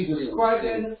atmosphere. She's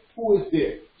describing who is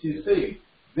there. She's saying,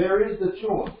 there is the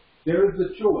throne. There is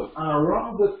the throne. And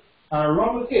around the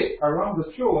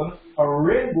throne, a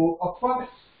rainbow of promise.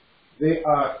 They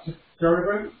are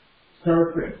cherubims,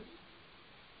 seraphim.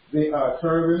 They are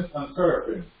cherubims and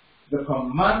seraphim. The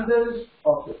commanders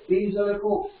of the angelic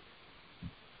host.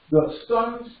 The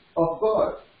sons of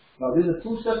God. Now, there's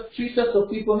three sets of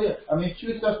people here.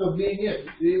 Three sets of being here.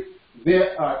 See?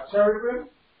 There are cherubim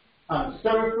and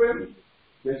seraphim.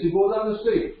 Then she goes on to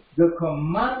say, the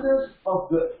commanders of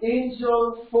the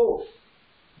angel host,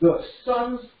 the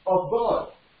sons of God.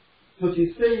 So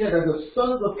she's saying here that the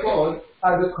sons of God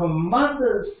are the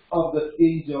commanders of the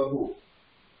angel host,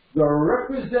 the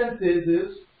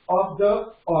representatives of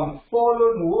the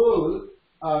unfallen world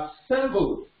are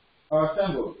assembled.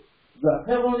 The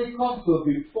heavenly council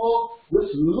before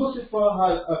which Lucifer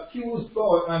had accused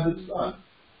God and his son,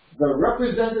 the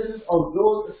representatives of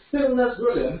those stillness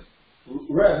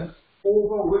realms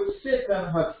over which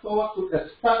Satan had thought to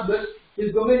establish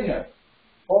his dominion.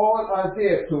 All are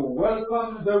there to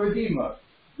welcome the Redeemer.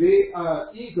 They are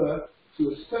eager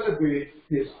to celebrate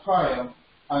his triumph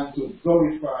and to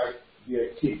glorify their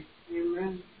King.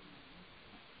 Amen.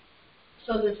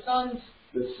 So the sons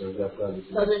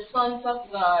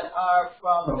of God are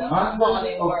from the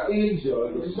unfallen world.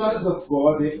 Angels, the sons of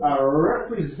God, they are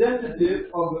representative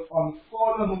of the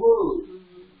unfallen world.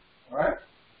 Right?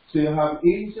 So you have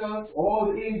angels,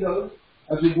 all the angels,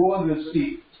 as we go on to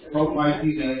see how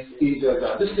mighty these angels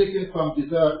are. This is taken from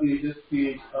Desire of Ages,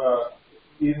 page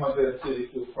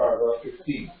 832, paragraph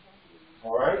 15.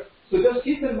 Alright? So just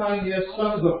keep in mind here,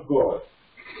 sons of God.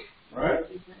 Right?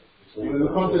 We will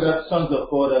come to that sons of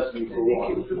God as we go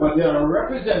on. But they are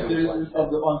representatives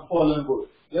of the unfallen world.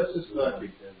 Yes, Sister.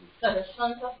 So the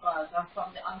sons of God are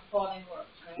from the unfallen world,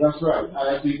 right? That's right.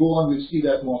 And as we go on, we'll see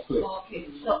that more clearly. Okay.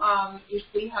 So if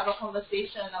we have a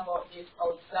conversation about this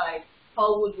outside,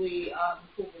 how would we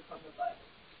prove it from the Bible?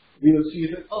 We'll see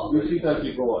it. We'll see it as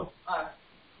we go on. All right.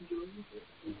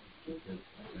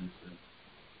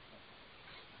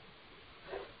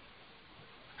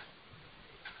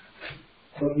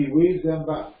 But he waves them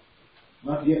back.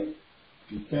 Not yet.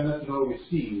 You cannot now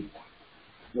receive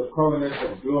the covenant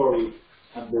of glory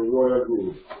and the royal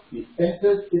rule. He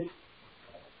enters it.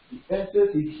 He has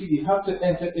to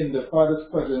enter in the Father's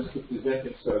presence to present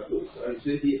himself to us. Right? So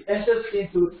he enters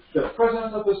into the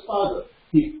presence of his Father.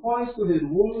 He points to his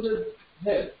wounded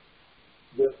head,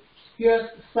 the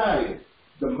pierced side,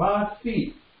 the marred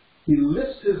feet. He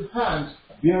lifts his hands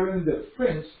bearing the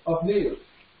prints of nails.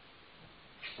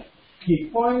 He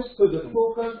points to the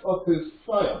token of his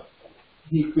triumph.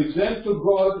 He presents to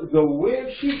God the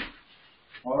wave sheep,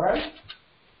 alright,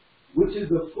 which is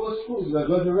the first fruits that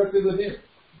God directed with him.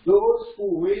 Those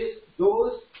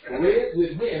raised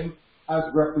with him as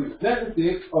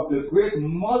representatives of the great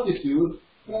multitude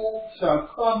who shall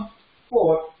come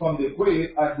forth from the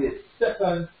grave at his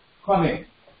second coming.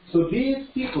 So these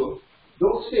people,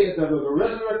 those saints that were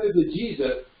resurrected with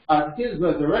Jesus at his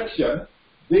resurrection,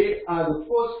 they are the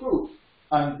first fruits,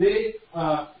 and they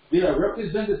are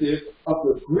representative of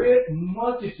the great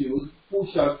multitude who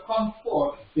shall come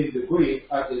forth in the grave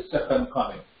at his second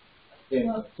coming. In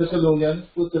 1 Thessalonians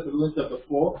chapter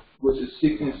 4, verses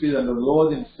 6, it says, and the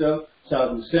Lord himself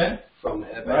shall descend from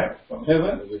heaven, right, from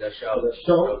heaven with a shout, with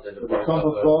the trump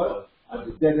of God,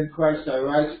 and the dead in Christ shall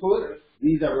rise forth.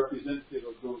 These are representative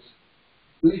of those.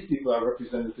 These people are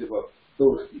representative of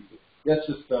those people. That's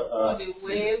just so the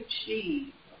wave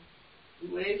sheep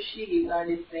are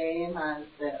the same as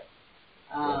the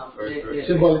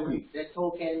symbolically the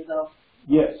tokens of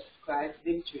yes Christ's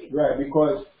victory. Right,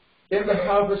 because in the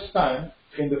harvest time,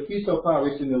 in the feast of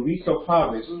harvest, in the weeks of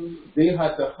harvest, they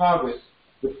had to harvest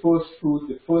the first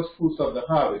fruits of the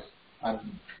harvest, and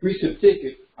we should take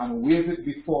it and wave it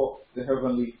before the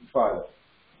Heavenly Father.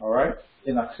 All right,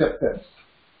 in acceptance.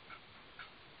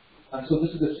 And so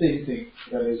this is the same thing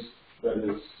that is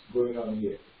going on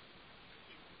here.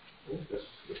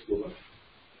 Let's go back.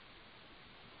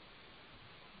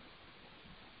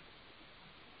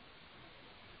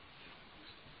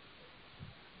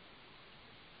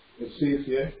 It says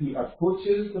here, he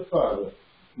approaches the Father,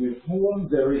 with whom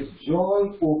there is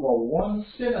joy over one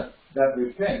sinner that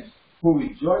repents, who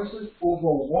rejoices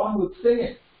over one with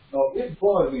singing. Now, if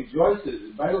God rejoices,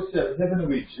 the Bible says heaven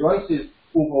rejoices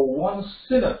over one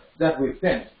sinner that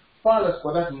repents. Fathers,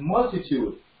 for that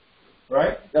multitude,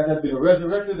 right, that has been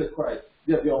resurrected with Christ,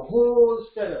 there'll be a whole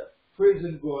set of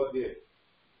praising God there.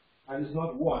 And it's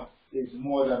not one, it's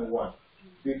more than one.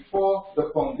 Before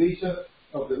the foundation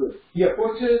of the earth. He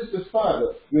approaches the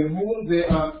Father, with whom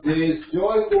there is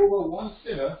joy over one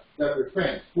sinner that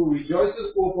repents, who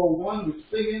rejoices over one with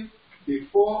singing.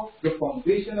 Before the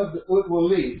foundation of the earth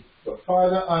was laid, the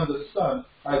Father and the Son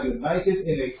are united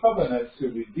in a covenant to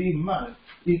redeem man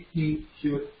if he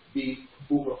should be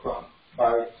overcome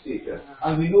by Satan.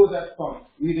 And we know that from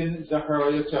reading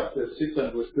Zechariah chapter 6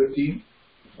 and verse 13,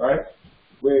 right?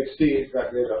 Where it says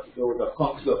that there was a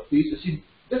council of peace. You see,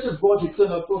 this is God's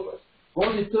eternal purpose.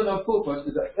 God's eternal purpose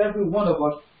is that every one of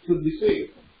us should be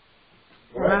saved.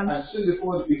 Right? And soon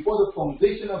before the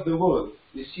foundation of the world,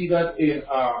 you see that in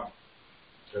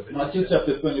Matthew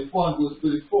chapter 24 and verse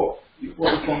 34.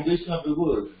 Before the foundation of the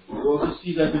world. You also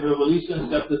see that in Revelation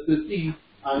chapter 13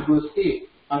 and verse 8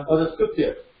 and other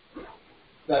scriptures.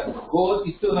 That God's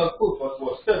eternal purpose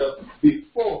was set up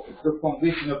before the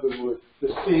foundation of the world to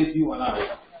save you and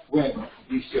I when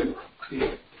we should see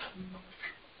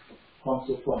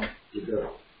counsel from the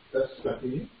devil. Let's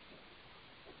continue.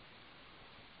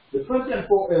 The first and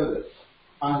four elders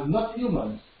are not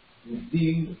humans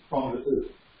redeemed from the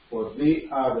earth, for they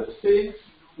are the saints.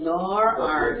 Nor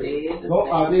are they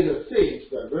the saints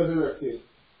that resurrected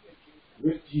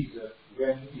with Jesus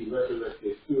when he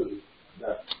resurrected early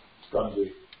that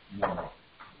Sunday morning.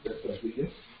 Let's continue.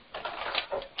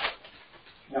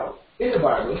 Now, in the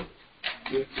Bible,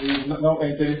 if we now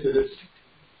enter into this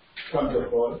Son of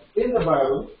God, in the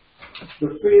Bible,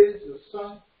 the phrase the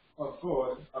Son of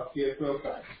God appears 12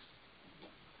 times.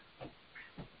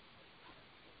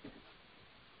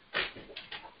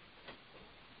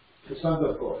 The sons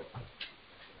of God.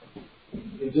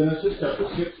 In Genesis chapter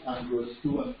 6 and verse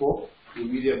 2 and 4, we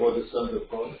read about the sons of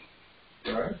God.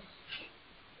 Right?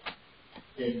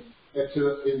 In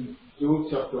Job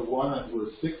chapter 1 and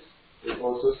verse 6, it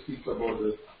also speaks about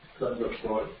the sons of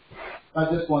God. I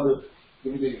just want to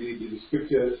give you the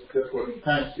scriptures just for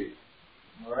time's sake.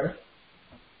 Alright?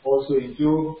 Also in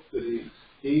Job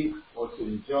 38, also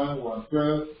in John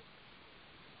 1:12.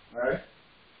 Alright?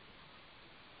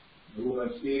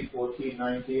 Romans 8, 14,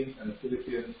 19, and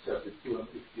Philippians chapter 2 and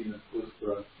 15, and 1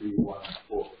 John 3, 1 and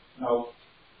 4. Now,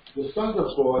 the sons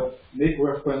of God make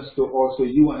reference to also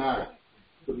you and I,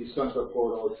 to be sons of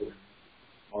God also.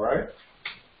 Alright?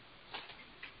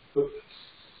 For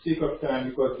sake of time,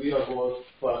 because we are all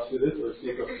fast with it, for the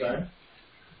sake of time,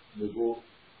 we go.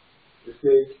 It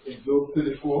says in Job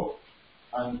 34,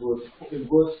 and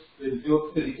in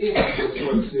Job 38, verse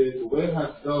 4, it says, where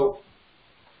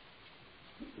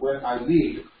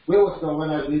was thou when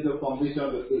I laid the foundation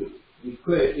of the earth?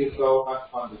 Declare if thou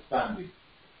hast understanding.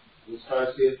 This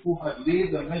verse says, who hath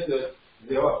laid the measure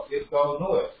thereof, if thou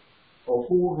knowest, or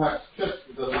who hath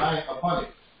stretched the line upon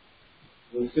it?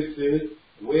 Verse 6 says,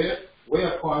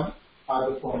 whereupon are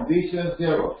the foundations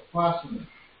thereof fastened,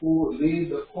 who laid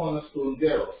the cornerstone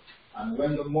thereof? And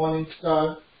when the morning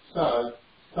stars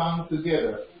sang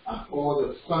together, and all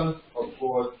the sons of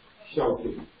God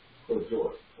shouted for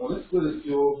joy. Now let's go to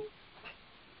Job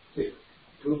 6.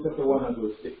 Job chapter 1 and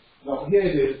verse 6. Now here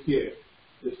it is here.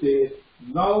 It says,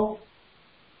 now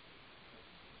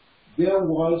there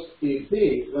was a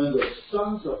day when the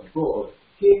sons of God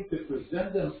came to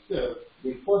present themselves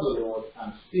before the Lord,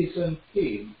 and Satan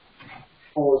came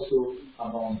also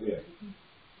among them.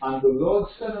 And the Lord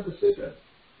said unto Satan,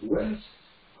 whence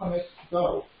comest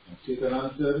thou? And Satan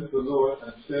answered the Lord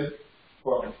and said,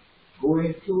 from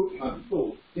going to and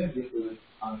fro in the earth,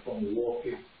 and from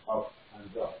walking up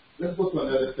and down. Let's go to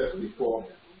another text before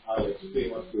I explain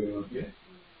what's going on here.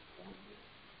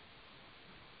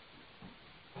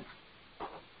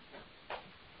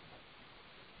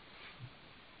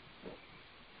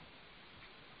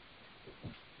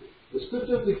 The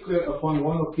scriptures declare upon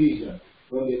one occasion,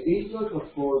 when the angels of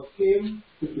God came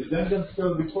to present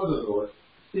themselves before the Lord,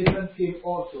 Satan came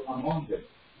also among them.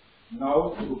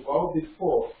 Now to bow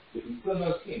before the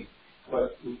eternal King,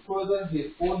 but to further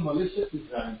his own malicious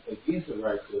designs against the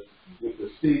righteous with the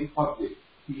same object.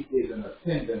 He is an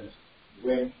attendant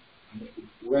when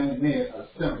men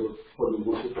assemble for the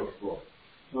worship of God.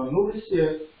 Now notice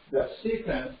here that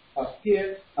Satan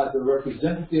appeared as a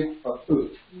representative of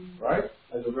earth, right?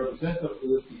 As a representative of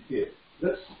earth he appeared.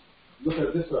 Let's look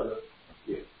at this other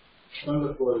here. Son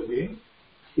of God again.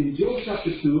 In Job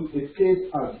chapter 2, it says,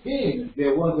 again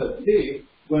there was a day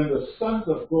when the sons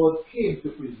of God came to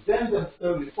present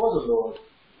themselves before the Lord,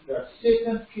 that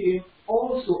Satan came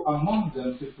also among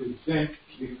them to present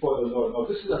before the Lord. Now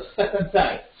this is a second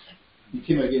time he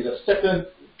came again, a second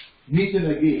meeting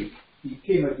again. He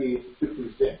came again to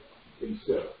present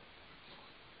himself.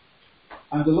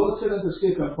 And the Lord said unto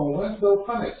Satan, from whence thou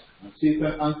comest? And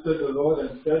Satan answered the Lord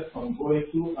and said, from going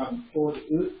to and for the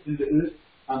earth, in the earth,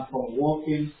 and from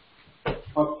walking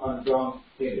up and down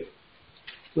in it.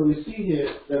 So we see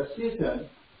here that Satan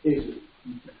is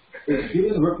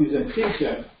given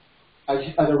representation as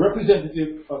a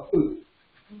representative of earth.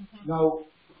 Now,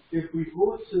 if we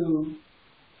go to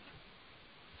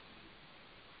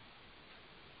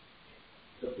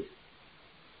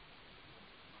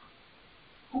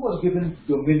who was given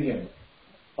dominion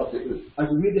of the earth? As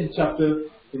we read in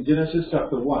Genesis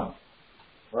chapter 1,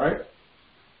 right?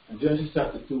 In Genesis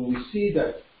chapter 2, we see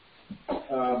that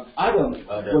Adam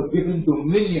was given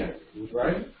dominion,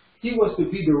 right? He was to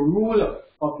be the ruler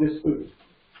of this earth.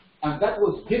 And that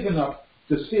was given up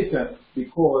to Satan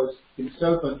because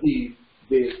himself and Eve,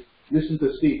 they listened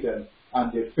to Satan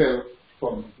and they fell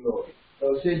from glory.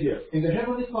 So it says here, in the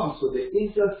heavenly council, the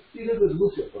angels seated with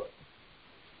Lucifer,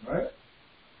 right?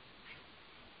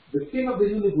 The king of the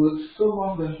universe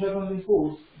summoned the heavenly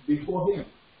host before him.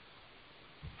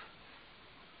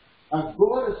 As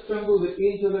God assembled the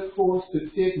angelic host to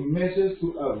take measures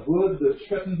to avert the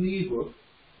threatened evil,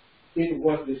 it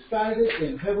was decided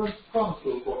in heaven's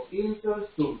council for angels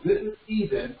to visit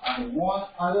Eden and warn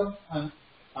Adam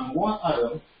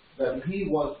that he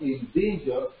was in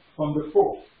danger from the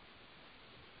foe.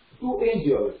 2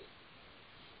 angels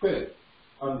fell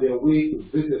on their way to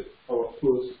visit our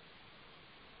first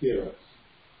parents.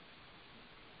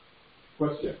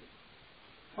 Question: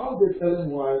 how did Ellen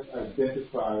White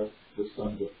identify the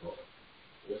sons of God?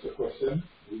 That's a question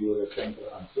we will attempt to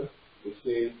answer. We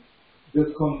say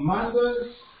the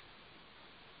commanders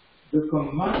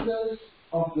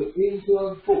of the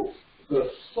angel host, the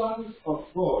sons of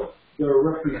God, the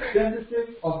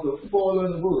representative of the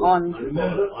fallen world.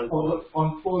 Remember, of the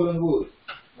unfallen world.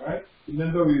 Right?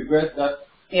 Remember we read that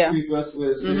previous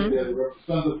where the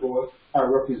sons of God are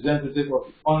representative of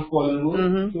the unfallen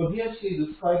world. So here she is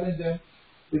describing them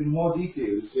in more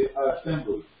detail. They are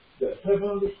assembled. The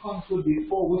heavenly council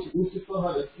before which Lucifer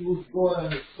had accused God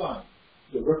and his son,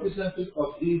 the representative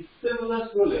of these similar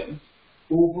dwellings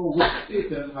over which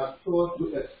Satan has sought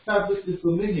to establish his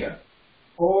dominion.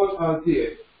 All are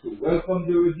there to welcome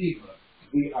the Redeemer.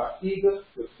 They are eager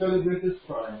to celebrate his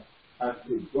triumph and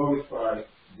to glorify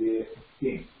their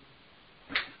King.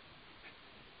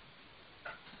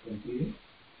 Continue.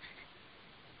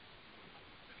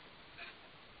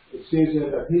 It says here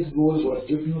that his goal was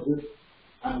written with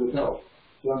and without.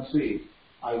 John says,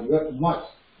 I wept much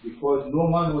because no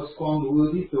man was found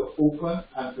worthy to open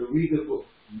and to read the book,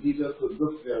 neither to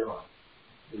look thereon.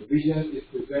 The vision is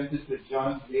presented to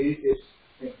John, made its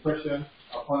impression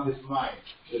upon his mind.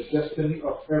 The destiny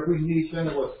of every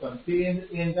nation was contained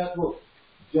in that book.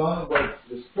 John was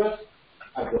distressed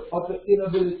at the utter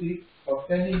inability of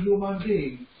any human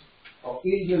being or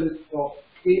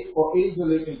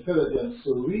angelic intelligence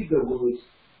to read the words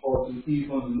or to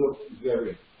even look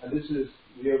therein. And this is,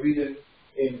 we are reading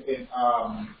in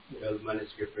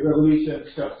Revelation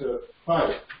chapter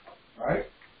 5, right?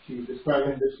 She's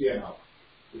describing this here now.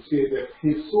 It says that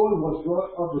his soul was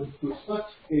brought up to such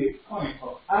a point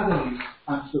of agony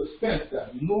and suspense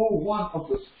that no one of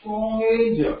the strong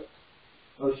angels,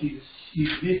 she's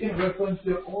making reference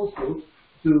here also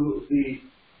to the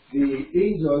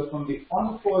angels from the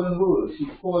unfallen world.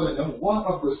 She's calling them one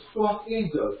of the strong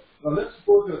angels. Now let's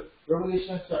go to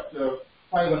Revelation chapter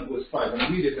 5 and verse 5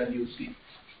 and read it and you'll see.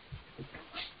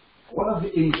 One of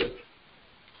the angels.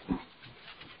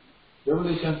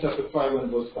 Revelation chapter 5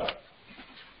 and verse 5.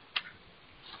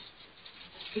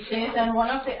 It says, and one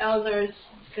of the elders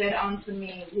said unto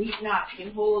me, weep not,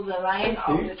 behold, the Lion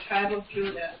of the tribe of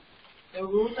Judah, the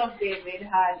root of David,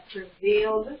 had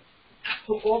prevailed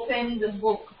to open the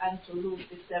book and to loose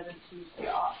the 7 seals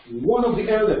thereof. One of the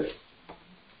elders.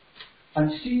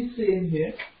 And she's saying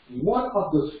here, one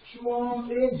of the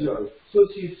strong angels. So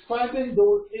she's finding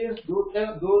those elders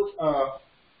are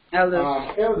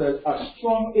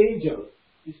strong angels.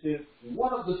 She says,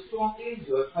 one of the strong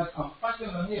angels had compassion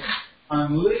on him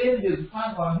and laying his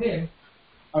hand on him,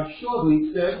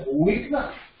 assuredly said, weep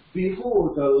not.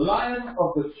 Behold, the Lion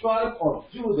of the tribe of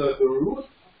Judah, the root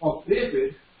of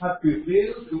David, hath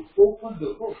prevailed to open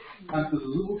the book and to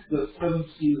loose the 7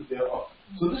 seals thereof.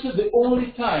 So this is the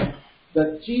only time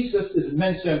that Jesus is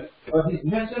mentioned, or he's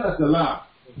mentioned as the Lamb.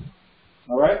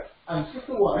 Alright? And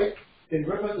Sister White, in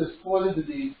reference is calling to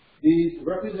the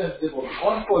representative of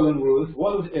unfallen world,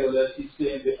 one of the elders, he's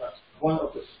saying they are one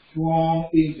of the strong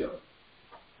angels.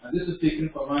 And this is taken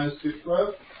from manuscript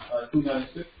 12,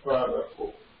 296, paragraph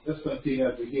 4. Let's continue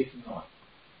as we hasten on.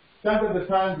 Time of the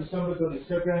time, December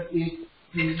 22nd,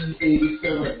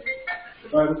 1887. The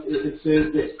Bible, it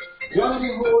says this. John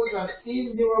beholds an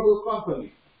innumerable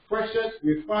company, precious,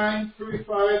 refined,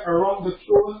 purified around the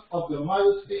throne of the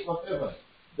majesty of heaven,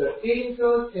 the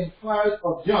angels inquired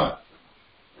of John,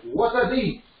 "What are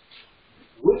these,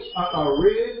 which are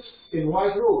arrayed in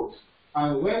white robes,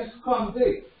 and whence come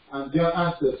they?" And John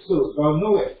answered, "So thou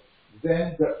knowest."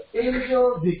 Then the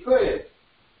angel declared,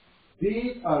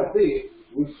 "These are they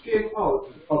which came out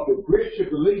of the great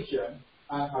tribulation,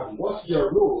 and have washed their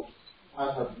robes,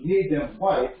 and have made them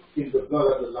white in the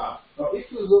blood of the Lamb." Now,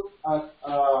 if you look at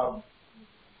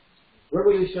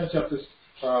Revelation chapter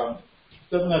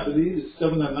 7, I believe, it's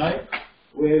 7 and 9,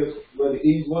 where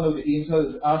one of the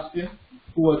angels is asking,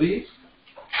 "Who are these?"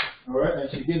 All right, and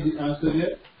she gives the answer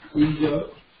there. Angel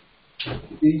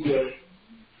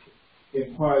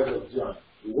inquired of John,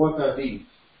 "What are these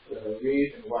that are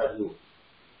arrayed in white robes?"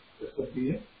 Let's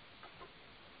continue.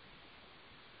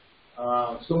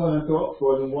 Someone and Talk,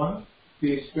 volume 1,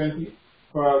 page 20,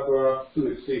 paragraph 2,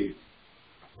 it says,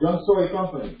 "John saw a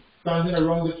company standing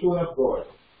around the throne of God,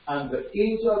 and the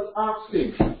angel asked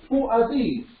him, 'Who are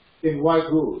these in white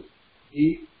robes?'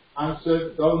 He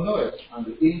answered, 'Thou knowest.' And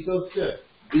the angel said,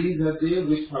 'These are they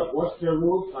which have washed their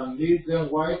robes and made them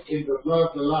white in the blood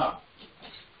of the Lamb.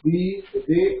 They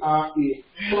are a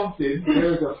fountain,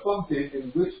 there is a fountain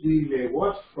in which we may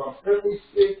wash from every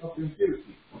stain of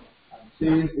impurity.' And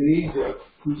says the angel,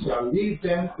 'He shall lead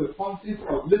them to fountains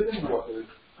of living waters,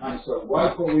 and shall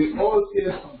wipe away all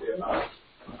tears from their eyes.'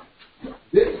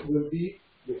 This will be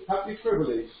the happy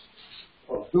privilege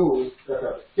of those that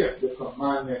have kept the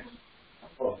commandments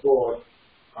of God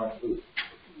on earth."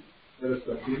 Let us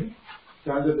continue.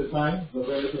 Standard the time,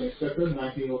 November 22nd,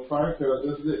 1905, tells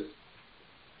us this.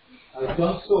 "As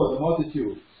John saw the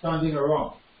multitude standing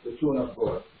around the throne of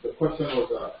God, the question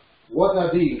was asked, 'What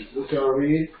are these which are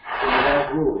arrayed in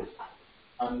white robes,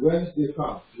 and whence they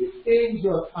come?' The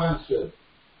angel answered,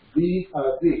 'These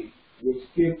are they which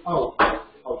came out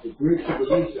of the great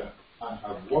tribulation, and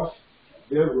have washed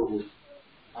their robes,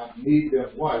 and made them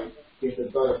white in the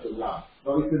blood of the Lamb.'"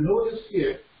 Now, if you notice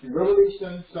here, in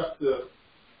Revelation chapter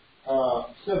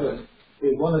 7,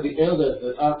 is one of the elders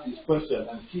that asked this question,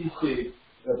 and she said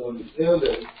that one of the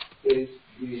elders is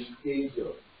the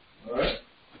angel. Alright?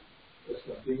 Let's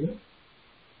continue.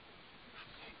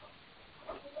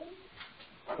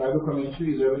 Bible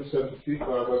commentary 1173,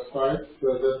 paragraph 5,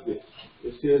 tells us this.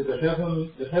 It says, the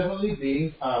heavenly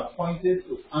beings are appointed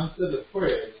to answer the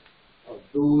prayers of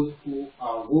those who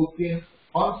are working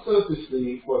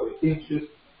unselfishly for the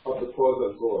interest of the cause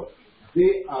of God.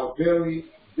 The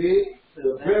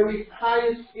very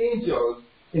highest angels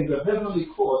in the heavenly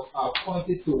court are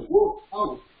appointed to work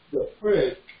out the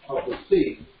prayers of the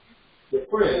saints, the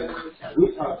prayers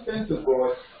which are sent to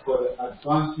God for the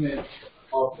advancement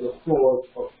of the cause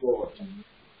of God.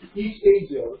 Each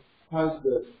angel has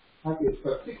a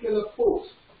particular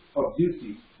post of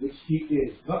duty which he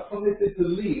is not permitted to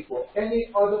leave for any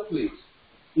other place.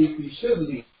 If he should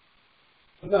leave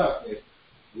darkness,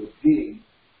 will gain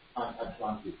an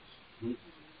advantage.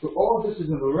 So all this is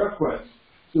in reference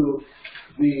to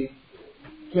the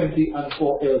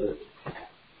 24 elders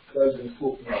that has been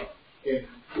spoken of in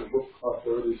the book of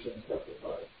Revelation chapter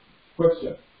 5.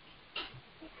 Question: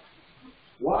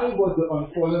 why was the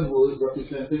unfallen world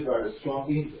represented by the strong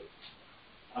angel,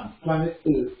 and planet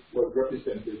Earth was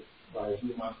represented by a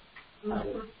human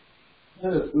animal?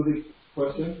 That is a good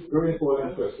question, very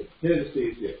important question. Here it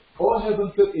says here, all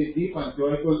heaven took a deep and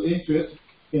joyful interest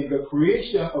in the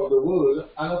creation of the world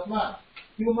and of man.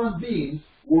 Human beings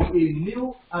were a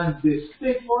new and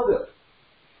distinct order.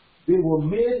 They were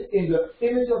made in the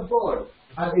image of God,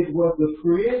 and it was the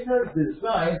Creator's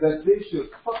design that they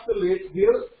should populate the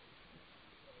earth.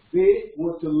 They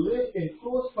were to live in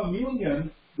close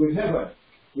communion with heaven,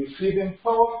 receiving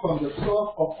power from the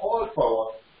source of all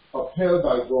power, upheld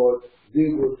by God.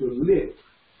 They were to live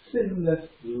sinless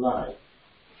lives.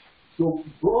 So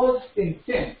God's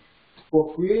intent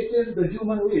for creating the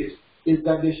human race is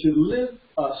that they should live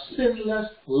a sinless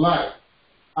life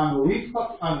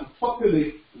and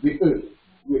populate the earth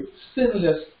with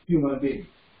sinless human beings.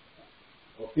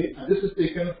 Okay, and this is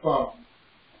taken from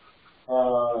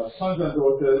Sons and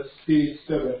Daughters, page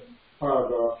 7,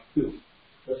 paragraph 2.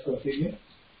 Let's continue.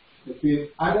 It says,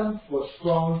 Adam was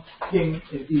crowned king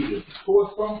in Eden. Who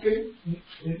was crowned king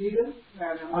in Eden?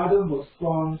 Adam was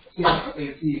crowned king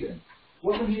in Eden.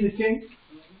 Wasn't he the king?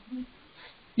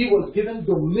 He was given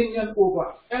dominion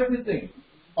over everything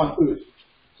on earth.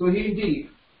 So he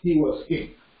was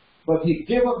king. But he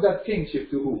gave up that kingship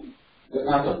to who? The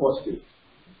apostate.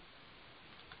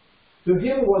 To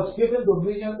him was given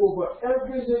dominion over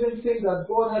every living thing that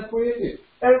God had created.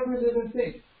 Every living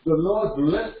thing. The Lord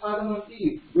blessed Adam and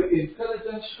Eve with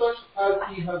intelligence such as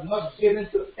he had not given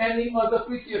to any other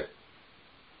creature.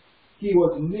 He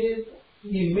was made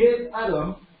He made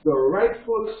Adam the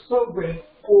rightful sovereign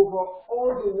over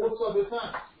all the works of his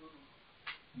hands.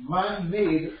 Man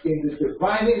made in the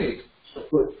divine image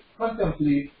could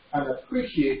contemplate and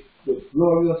appreciate the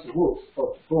glorious works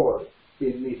of God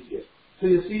in nature. So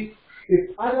you see,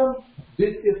 if Adam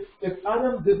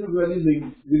didn't really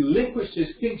relinquish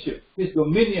his kingship, his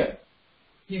dominion,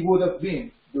 he would have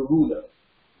been the ruler.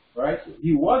 Right?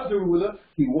 He was the ruler,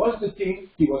 he was the king,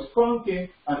 he was crowned king,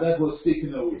 and that was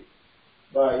taken away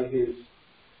by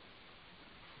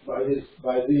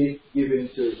the giving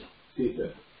to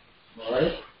Satan.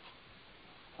 Alright?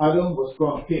 Adam was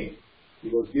crowned king. He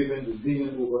was given the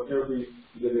dominion over every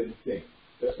living thing.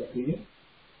 Let's continue.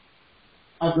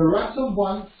 As the ransomed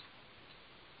ones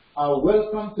are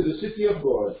welcome to the city of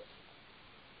God,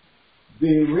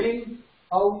 they ring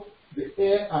out the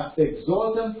air and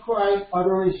exultant cry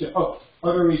adoration.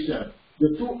 The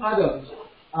two Adams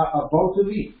are about to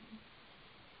meet.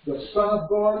 The Son of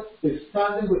God is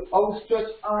standing with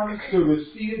outstretched arms to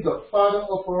receive the Father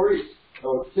of our race.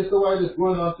 Now, Sister White is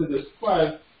going on to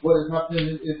describe what is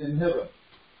happening in heaven.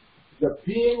 The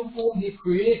being whom he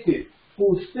created,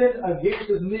 who sinned against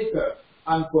his Maker,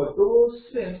 and for those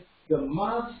sins, the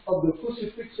marks of the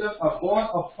crucifixion are borne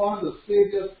upon the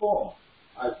Saviour's form.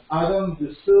 As Adam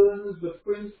discerns the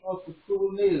prints of the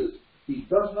cruel nails, he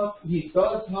does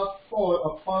not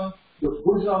fall upon the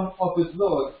bosom of his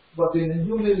Lord, but in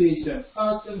humiliation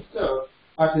casts himself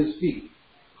at his feet,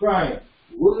 crying,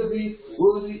 "Worthy,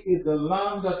 worthy is the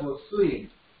Lamb that was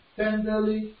slain."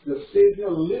 Tenderly the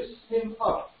Saviour lifts him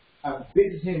up and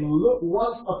bids him look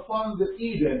once upon the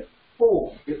Eden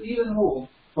home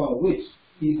from which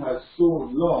he has so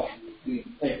long been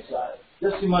exiled.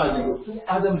 Just imagine the two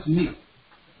Adams meet.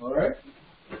 Alright?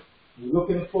 We're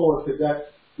looking forward to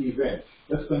that event.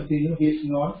 Let's continue,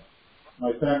 hasten on.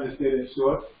 My time is getting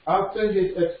short. After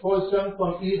his expulsion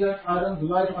from Eden, Adam's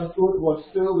life on earth was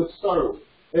filled with sorrow.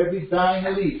 Every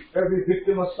dying leaf, every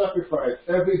victim of sacrifice,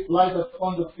 every blight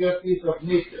upon the fair face of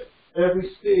nature, every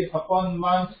stain upon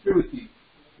man's purity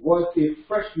was a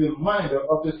fresh reminder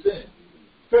of his sin.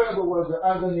 Terrible was the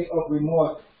agony of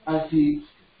remorse as he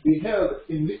beheld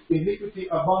iniquity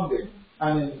abounding,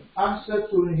 and in answer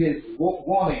to his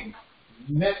warning,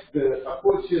 met the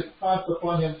approaches cast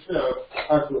upon himself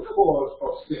as the cause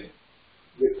of sin.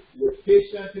 With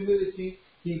patient humility,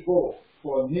 he bore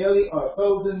for nearly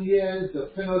 1,000 years the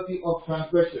penalty of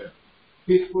transgression.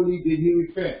 Faithfully did he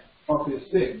repent of his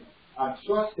sin and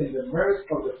trust in the merits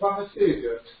of the promised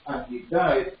Savior, and he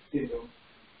died in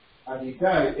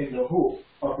the hope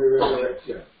of the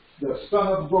resurrection. The Son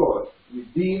of God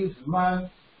redeemed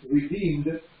man's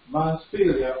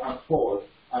failure and fall,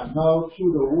 and now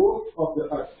through the work of the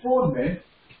atonement,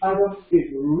 Adam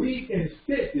is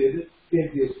reinstated in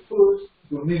his first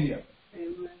dominion.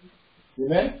 Amen.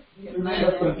 Amen? Amen.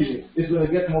 Let's continue. It's going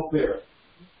to get more clear.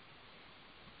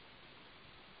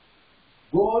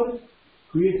 God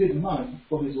created man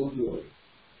for his own glory,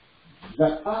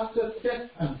 that after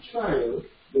test and trial,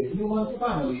 the human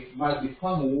family might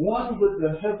become one with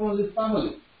the heavenly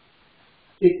family.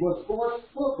 It was God's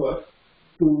purpose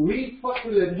to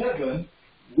repopulate heaven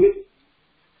with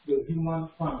the human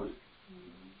family.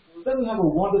 Then we have a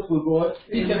wonderful God.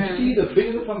 He can see the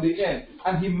beginning from the end,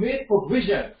 and he made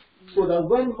provision so that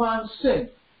when man sins,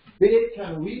 they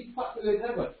can repopulate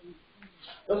heaven.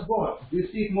 That's God. You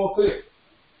see it more clear.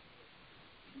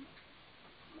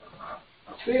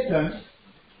 Satan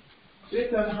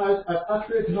has an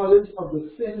accurate knowledge of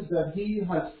the sins that he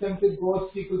has tempted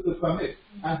God's people to commit,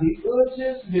 and he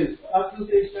urges his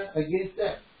accusation against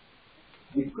them,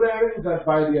 declaring that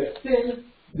by their sins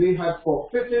they had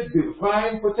forfeited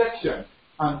divine protection,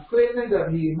 and claiming that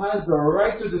he has the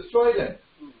right to destroy them.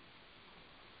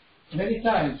 Many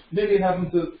times, maybe it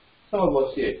happened to some of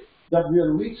us here, that we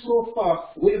have reached so far,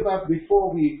 way back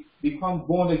before we become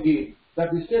born again,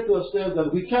 that we say to ourselves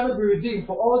that we cannot be redeemed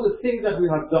for all the things that we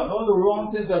have done, all the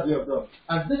wrong things that we have done.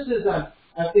 And this is an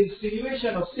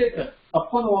insinuation of Satan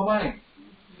upon our mind,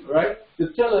 right?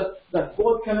 To tell us that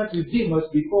God cannot redeem us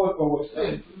because our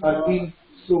sin has been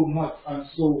so much and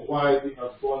so wide, we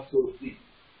have gone so deep.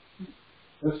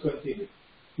 Let's continue.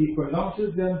 He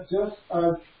pronounces them just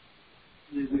as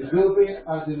deserving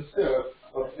as himself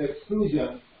of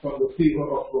exclusion from the favor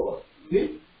of God.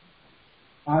 See?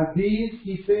 Are these,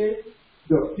 he says,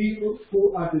 the people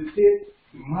who are to take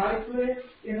my place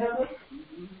in heaven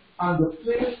and the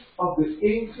place of the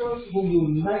angels who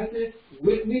united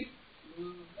with me?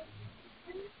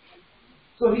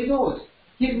 So he knows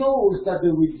that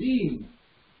the redeemed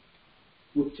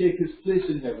will take his place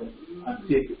in heaven and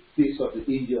take the place of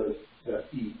the angels that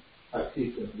he has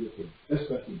taken with him. Let's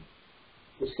continue.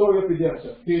 The story of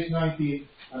redemption, page 19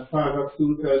 and paragraph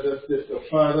 2 tells us this. The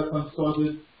Father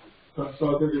consulted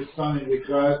his Son in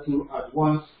regard to at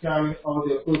once carrying out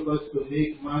their purpose to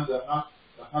make man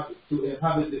to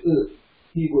inhabit the earth.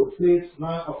 He would place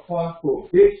man upon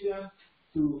probation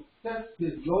to test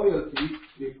his loyalty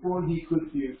before he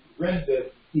could be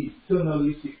rendered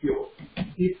eternally secure.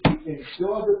 If he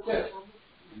endured the test,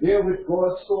 wherewith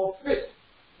God saw fit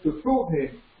to prove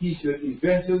him, he should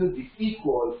eventually be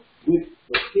equal with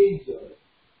the angels.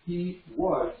 He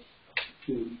was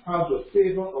to have the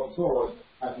favor of God,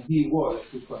 and he was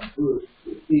to converse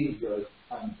with angels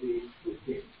and they with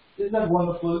him. Isn't that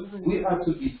wonderful? We are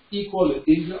to be equal with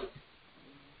angels.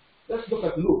 Let's look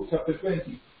at Luke chapter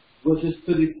 20, verses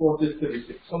 34 to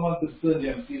 36. Someone could turn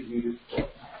there and please read it.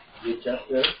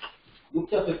 Luke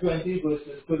chapter 20,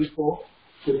 verses 34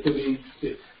 to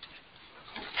 36.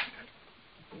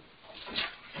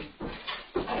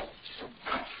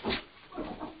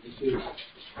 This is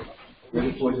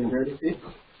 34 to 36?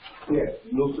 Yes.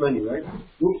 Luke 20, right?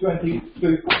 Luke 20,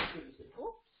 34 to 36.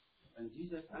 And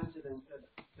Jesus answered and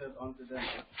said unto them,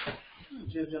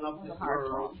 The children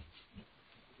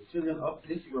of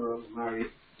this world marry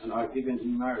and are given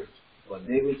in marriage, but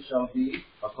they which shall be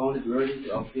accounted worthy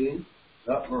to obtain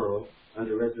that world and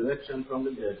the resurrection from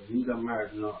the dead, neither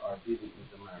married nor are given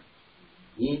into marriage.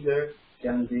 Neither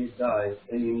can they die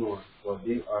any more, for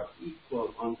they are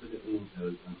equal unto the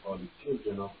angels, and are the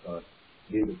children of God,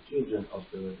 being the children of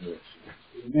the resurrection.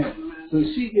 Amen. So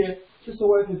you see here, Sister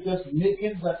White is just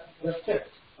making that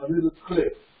text a little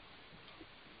clear.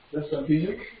 Let's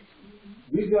continue.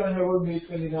 We go on Herald May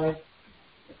 29,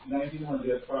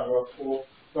 1900, paragraph 4,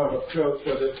 paragraph 12,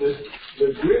 says this: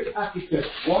 the great architect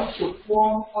wants to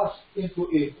form us into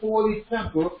a holy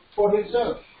temple for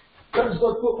himself. That's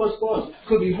God's purpose for us,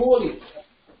 to be holy.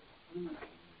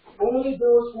 Only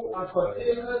those who are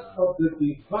partakers of the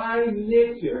divine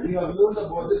nature, we have learned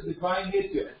about this divine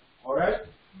nature, alright?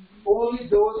 Only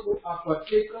those who are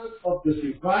partakers of the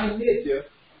divine nature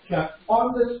can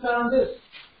understand this.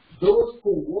 Those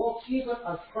who walk even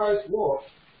as Christ walked,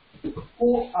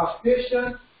 who are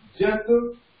patient,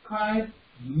 gentle, kind,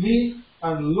 meek,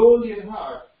 and lowly in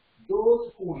heart,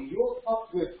 those who yoke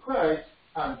up with Christ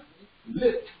and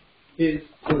lift his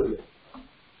burden,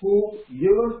 who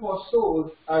yearn for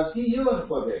souls as he yearned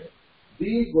for them,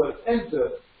 these will enter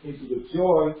into the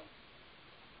joy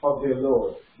of their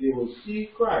Lord. They will see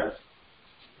Christ,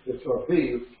 the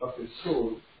travail of his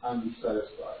soul, and be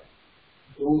satisfied.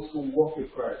 Those who walk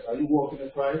with Christ. Are you walking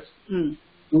with Christ?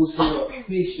 Those who are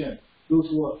patient, those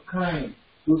who are kind,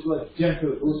 those who are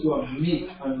gentle, those who are meek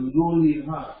and lowly in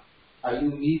heart. Are you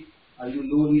meek? Are you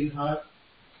lowly in heart?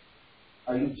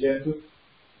 Are you gentle?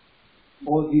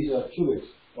 All these are truths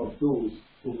of those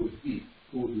who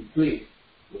will place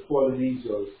the fallen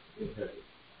angels in heaven.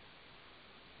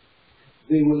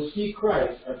 They will see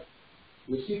Christ,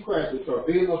 the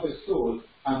travail of his soul,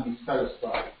 and be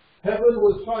satisfied. Heaven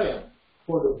will triumph,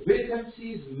 for the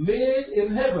vacancies made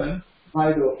in heaven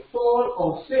by the fall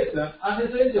of Satan and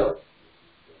his angels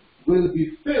will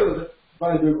be filled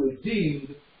by the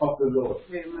redeemed of the Lord.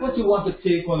 Amen. Don't you want to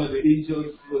take one of the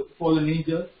angels, the fallen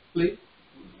angels, please?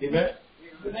 Amen?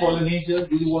 The fallen angels,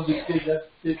 do you want to take their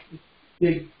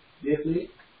place?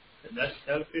 Is that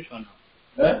selfish or not?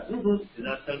 Huh? Is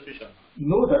that selfish or not?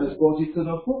 No, that is God's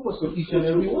eternal purpose for each and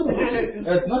every one of us.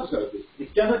 That's not selfish.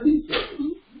 It cannot be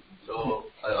selfish. So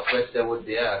a question would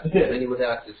be asked. When you would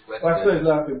ask this question, Pastor is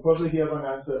laughing. Probably he have an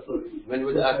answer for you. when you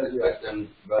would ask this question,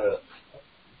 brother,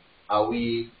 are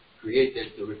we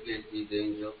created to replace these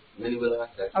angels? When you would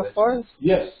ask that question. Of course.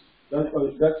 Yes, that's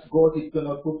God's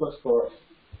eternal purpose for us.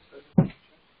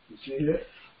 You see here?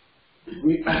 The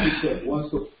great architect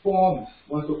wants to form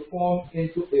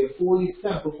into a holy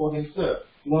temple for himself.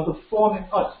 He wants to form in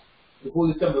us the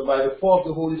holy temple by the power of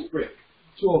the Holy Spirit.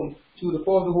 Through the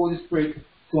power of the Holy Spirit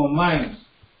to our minds,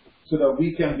 so that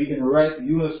we can be in right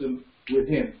unison with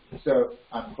him, himself,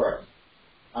 and Christ,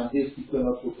 and his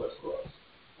eternal purpose for us.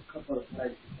 A couple of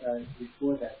slides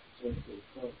before that, just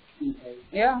before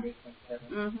Yeah. 49.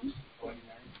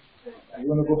 You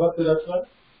want to go back to that slide?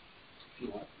 If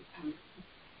you want.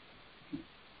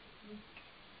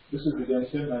 This is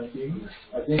redemption 19.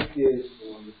 I think is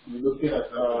we're looking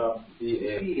at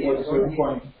 47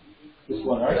 point. This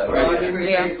one, right?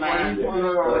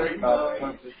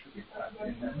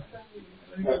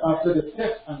 After the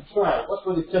test and trial, what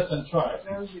was the test and trial?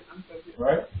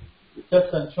 Right? The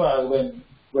test and trial when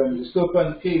the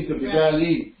serpent came to beguile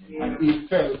Eve and Eve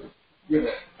fell,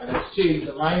 and exchanged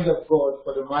the mind of God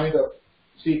for the mind of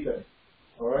Satan.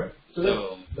 Alright?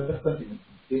 So let's continue.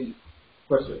 The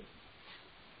question.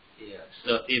 Yeah.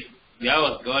 So if that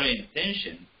was God's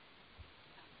intention,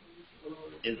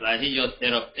 It's like he just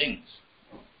set up things.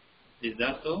 Is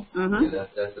that so? Yeah,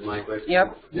 that's my question.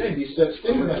 Yep. Yeah, he sets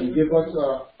things and he gave us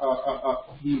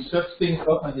he sets things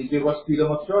up and he gave us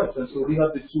freedom of choice, and so we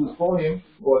have to choose for him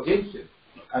or against him.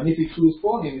 And if he choose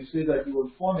for him, he says that he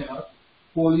will form in us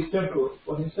holy temple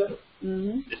for himself.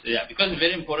 Yeah, because it's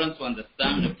very important to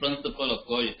understand the principle of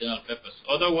God's eternal purpose.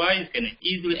 Otherwise, it can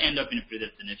easily end up in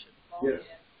predestination. Yes.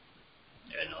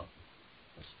 You know.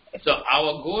 So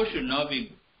our goal should not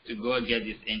be to go get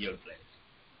this angel place.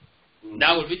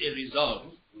 That would be a result,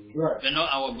 Right. but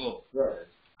not our goal. Right.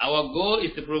 Our goal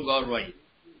is to prove God right.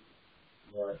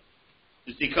 Right.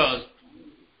 It's because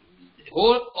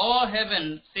all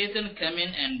heaven, Satan come in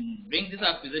and bring this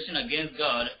accusation against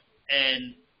God,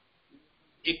 and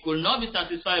it could not be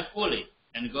satisfied fully.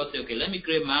 And God said, okay, let me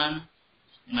create man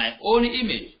in my own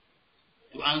image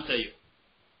to answer you.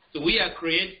 So we are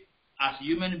created as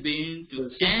human beings to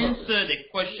answer the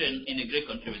question in a great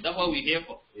country. That's what we're here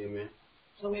for. Amen.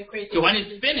 So we're created. So when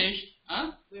it's finished,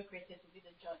 We're created to be the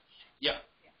judge. Yeah.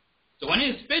 So when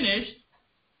it's finished,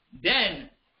 then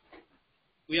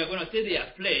we are going to take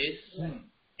their place, and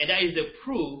that is the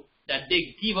proof that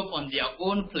they give up on their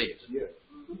own place. Yes.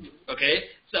 Okay?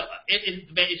 So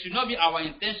but it should not be our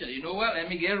intention. You know what? Let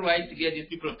me get right to get these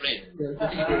people a place.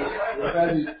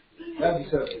 That is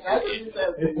selfish. But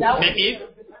if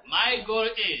my goal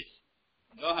is,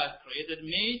 God has created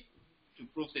me to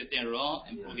prove Satan wrong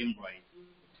and prove him right.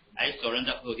 I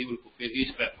surrender so he will fulfill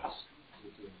his purpose.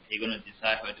 He's going to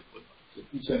decide where to put us.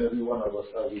 Each and every one of us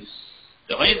have his.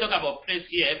 So when you talk about place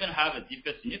here, it even have a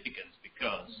deeper significance,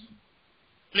 because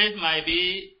place might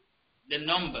be the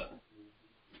number.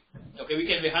 Okay, we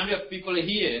can be 100 people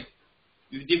here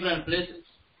with different places.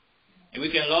 And we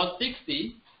can lose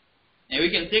 60, and we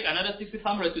can take another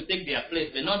 600 to take their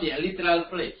place, but not their literal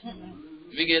place.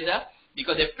 We get that?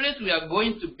 Because the place we are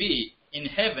going to be in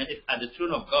heaven is at the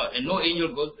throne of God, and no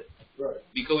angel goes there. Right.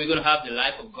 Because we're going to have the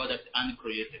life of God that's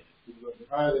uncreated.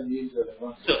 Higher than the angel and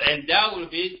one. So, and that will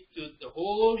be to the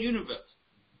whole universe.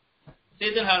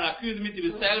 Satan has accused me to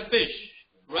be selfish.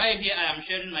 Right here, I am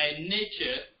sharing my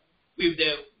nature with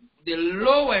the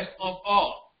lowest of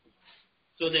all.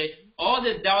 So all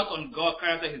the doubt on God's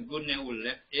character, His goodness, will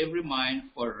left every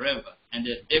mind forever, and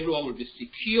that everyone will be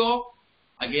secure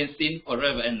against sin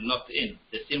forever and locked in.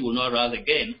 The sin will not rise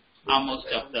again. Amos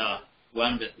chapter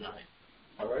 1 verse 9.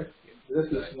 All right. This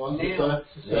is one. Okay,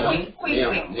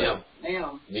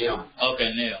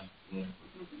 Neil.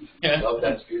 Love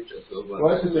that scripture so much.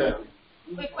 What is that?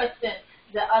 Quick question.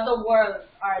 The other worlds,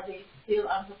 are they still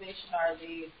on probation? Are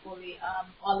they fully,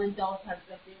 all in doubt has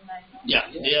left their mind now?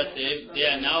 Yeah, they are saved. They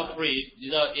are now free.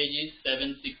 These are ages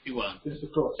 761. This is the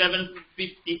cross.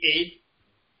 758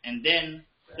 and then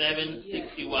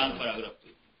 761 paragraph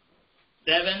 2.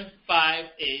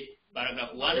 758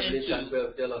 paragraph 1 and 2. Revelation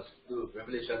 12 tell us too.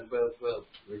 Revelation 12:12.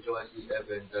 Rejoice ye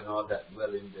heavens and all that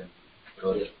dwell in them.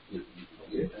 So it's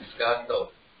cast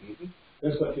out.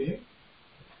 Let's continue.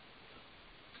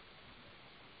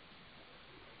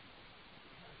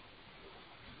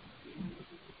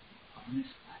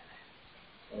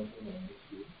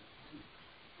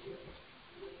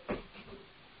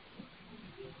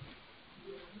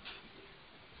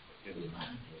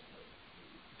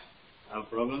 Have a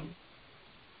problem?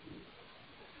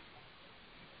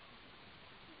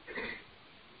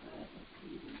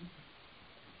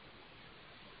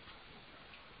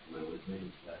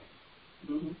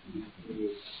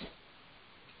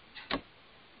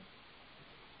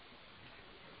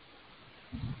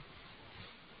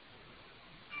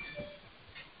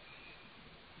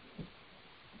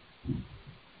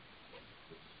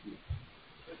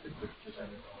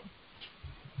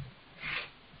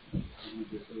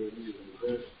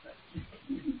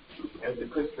 As a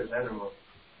Christian animal.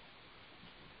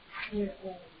 You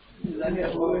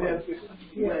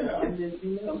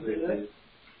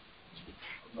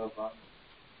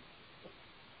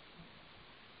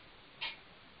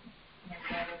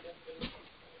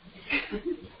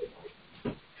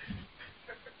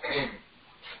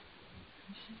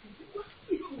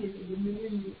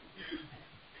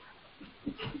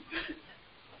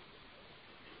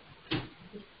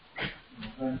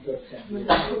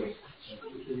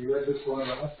read this one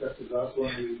last, that's the last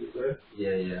one we read.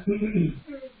 Yeah.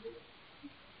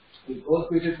 The all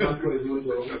created man for the human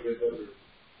world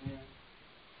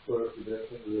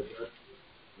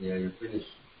Yeah, you're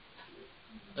finished.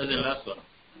 That's the last one.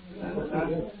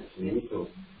 Me too.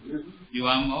 You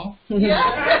want more? Let's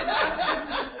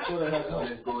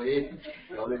go in.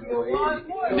 Let's go in.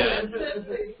 Yeah.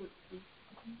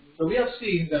 So we have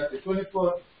seen that the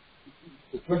 24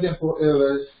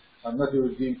 elders are not the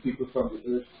redeemed people from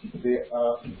the earth. They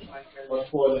are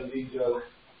fallen angels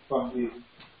from the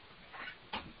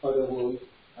other world,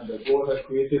 and that God has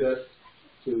created us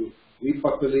to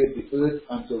repopulate the earth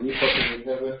and to repopulate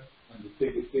heaven and to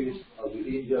take the place of the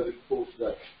angelic host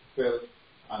that fell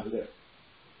and left.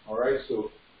 Alright,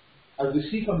 so as we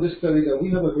see from this study that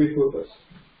we have a great purpose,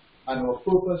 and our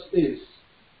purpose is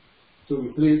to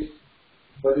replace,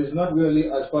 but it's not really,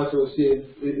 as Pastor was saying,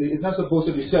 it's not supposed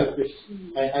to be selfish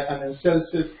and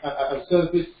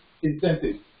selfish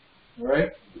incentive.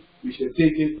 Alright? We should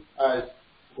take it as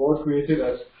God created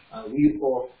us, and we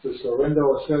ought to surrender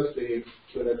ourselves to Him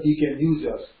so that He can use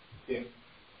us in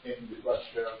the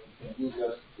gospel, He can use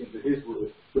us into His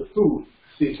word to prove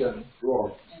Satan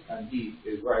wrong and He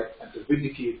is right, and to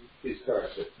vindicate His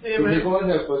character. Amen. So may God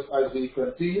help us as we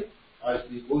continue, as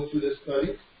we go through the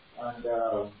study, and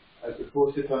as we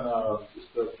post it on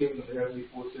Sister Kim and Henry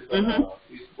post it on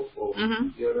Facebook or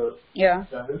the other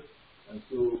channel, and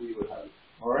so we will have it.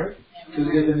 Alright? So if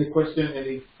there's any question,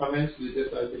 any comments, we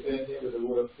just like to end here with a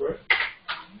word of prayer.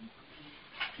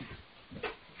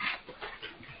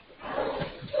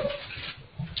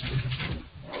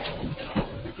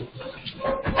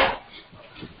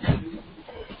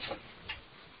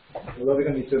 Loving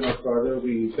and eternal Father,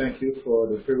 we thank you for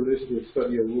the privilege to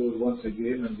study your word once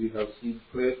again, and we have seen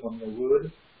clear from your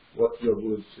word what your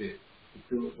word says. We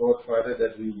pray, Lord Father,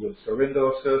 that we will surrender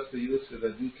ourselves to you so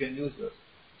that you can use us,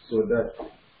 so that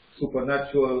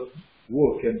supernatural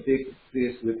work can take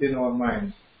place within our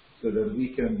minds, so that we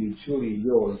can be truly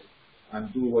yours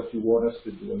and do what you want us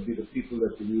to do and be the people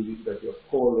that you have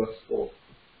called us for.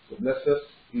 So bless us,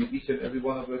 each and every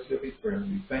one of us every prayer. And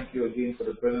we thank you again for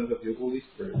the presence of your Holy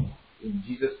Spirit. In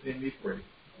Jesus' name we pray.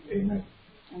 Amen.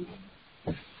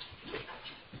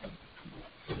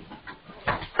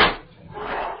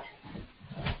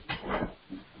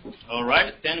 All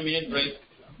right, 10-minute break.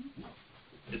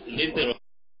 It's literal.